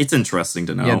it's interesting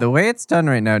to know. Yeah, the way it's done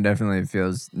right now definitely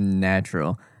feels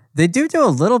natural. They do a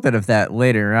little bit of that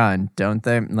later on, don't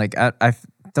they? Like, I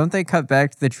don't they cut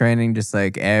back to the training just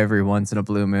like every once in a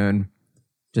blue moon,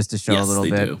 just to show a little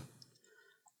bit? Do.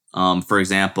 For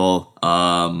example,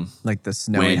 like the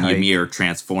snowy hike. When Ymir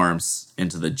transforms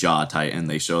into the Jaw Titan,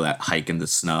 they show that hike in the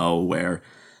snow where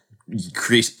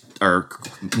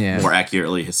more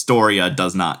accurately, Historia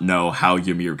does not know how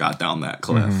Ymir got down that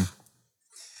cliff.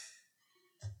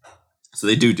 So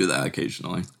they do that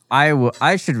occasionally.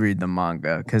 I should read the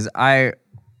manga because I'm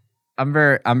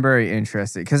very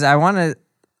interested because I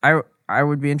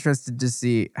would be interested to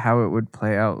see how it would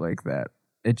play out like that.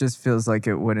 It just feels like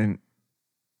it wouldn't,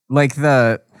 like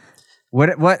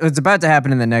what's about to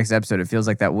happen in the next episode. It feels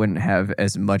like that wouldn't have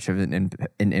as much of an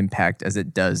impact as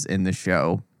it does in the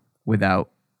show without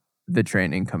the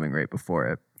training coming right before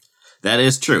it. That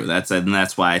is true. That's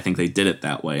why I think they did it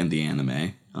that way in the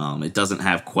anime. It doesn't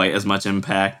have quite as much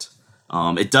impact.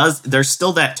 It does. There's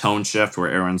still that tone shift where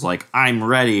Aaron's like, "I'm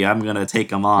ready. I'm gonna take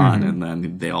them on," and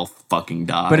then they all fucking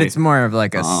die. But it's more of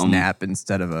like a snap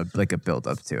instead of a build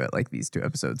up to it, like these 2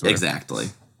 episodes were. Exactly.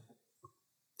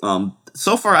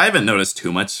 So far, I haven't noticed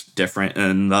too much different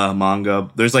in the manga.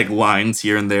 There's like lines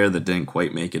here and there that didn't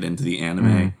quite make it into the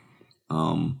anime.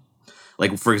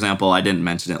 Like, for example, I didn't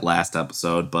mention it last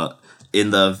episode, but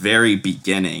in the very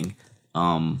beginning,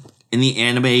 in the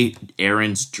anime,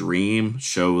 Aaron's dream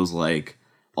shows like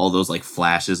all those like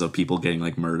flashes of people getting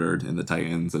like murdered in the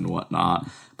Titans and whatnot.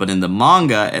 But in the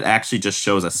manga, it actually just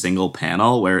shows a single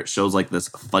panel where it shows like this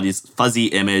fuzzy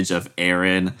image of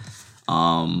Aaron.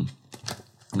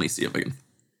 Let me see if I can.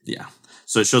 Yeah.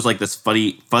 So it shows like this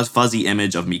fuzzy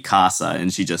image of Mikasa,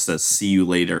 and she just says, "See you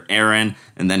later, Aaron."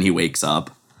 And then he wakes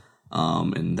up.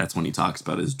 And that's when he talks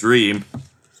about his dream.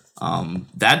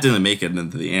 That didn't make it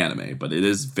into the anime, but it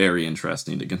is very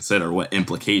interesting to consider what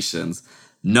implications,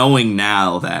 knowing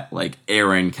now that like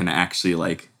Aaron can actually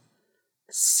like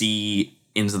see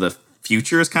into the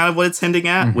future is kind of what it's hinting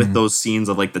at with those scenes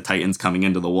of like the Titans coming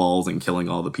into the walls and killing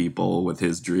all the people with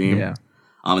his dream. Yeah.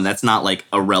 And that's not like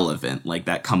irrelevant. Like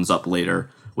that comes up later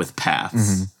with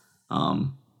Paths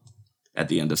at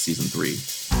the end of season 3.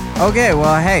 Okay,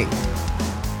 well, hey,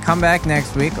 come back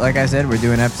next week. Like I said, we're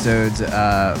doing episodes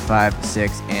 5,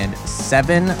 6, and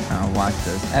 7. Watch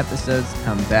those episodes.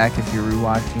 Come back if you're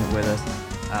rewatching it with us.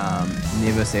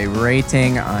 Leave us a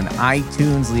rating on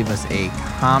iTunes. Leave us a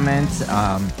comment.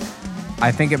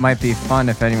 I think it might be fun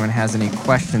if anyone has any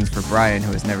questions for Brian,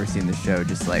 who has never seen the show,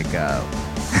 just like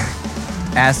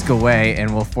ask away,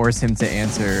 and we'll force him to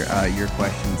answer your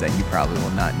questions that you probably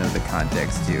will not know the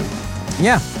context to.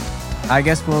 Yeah, I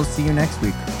guess we'll see you next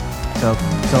week. So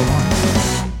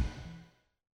long.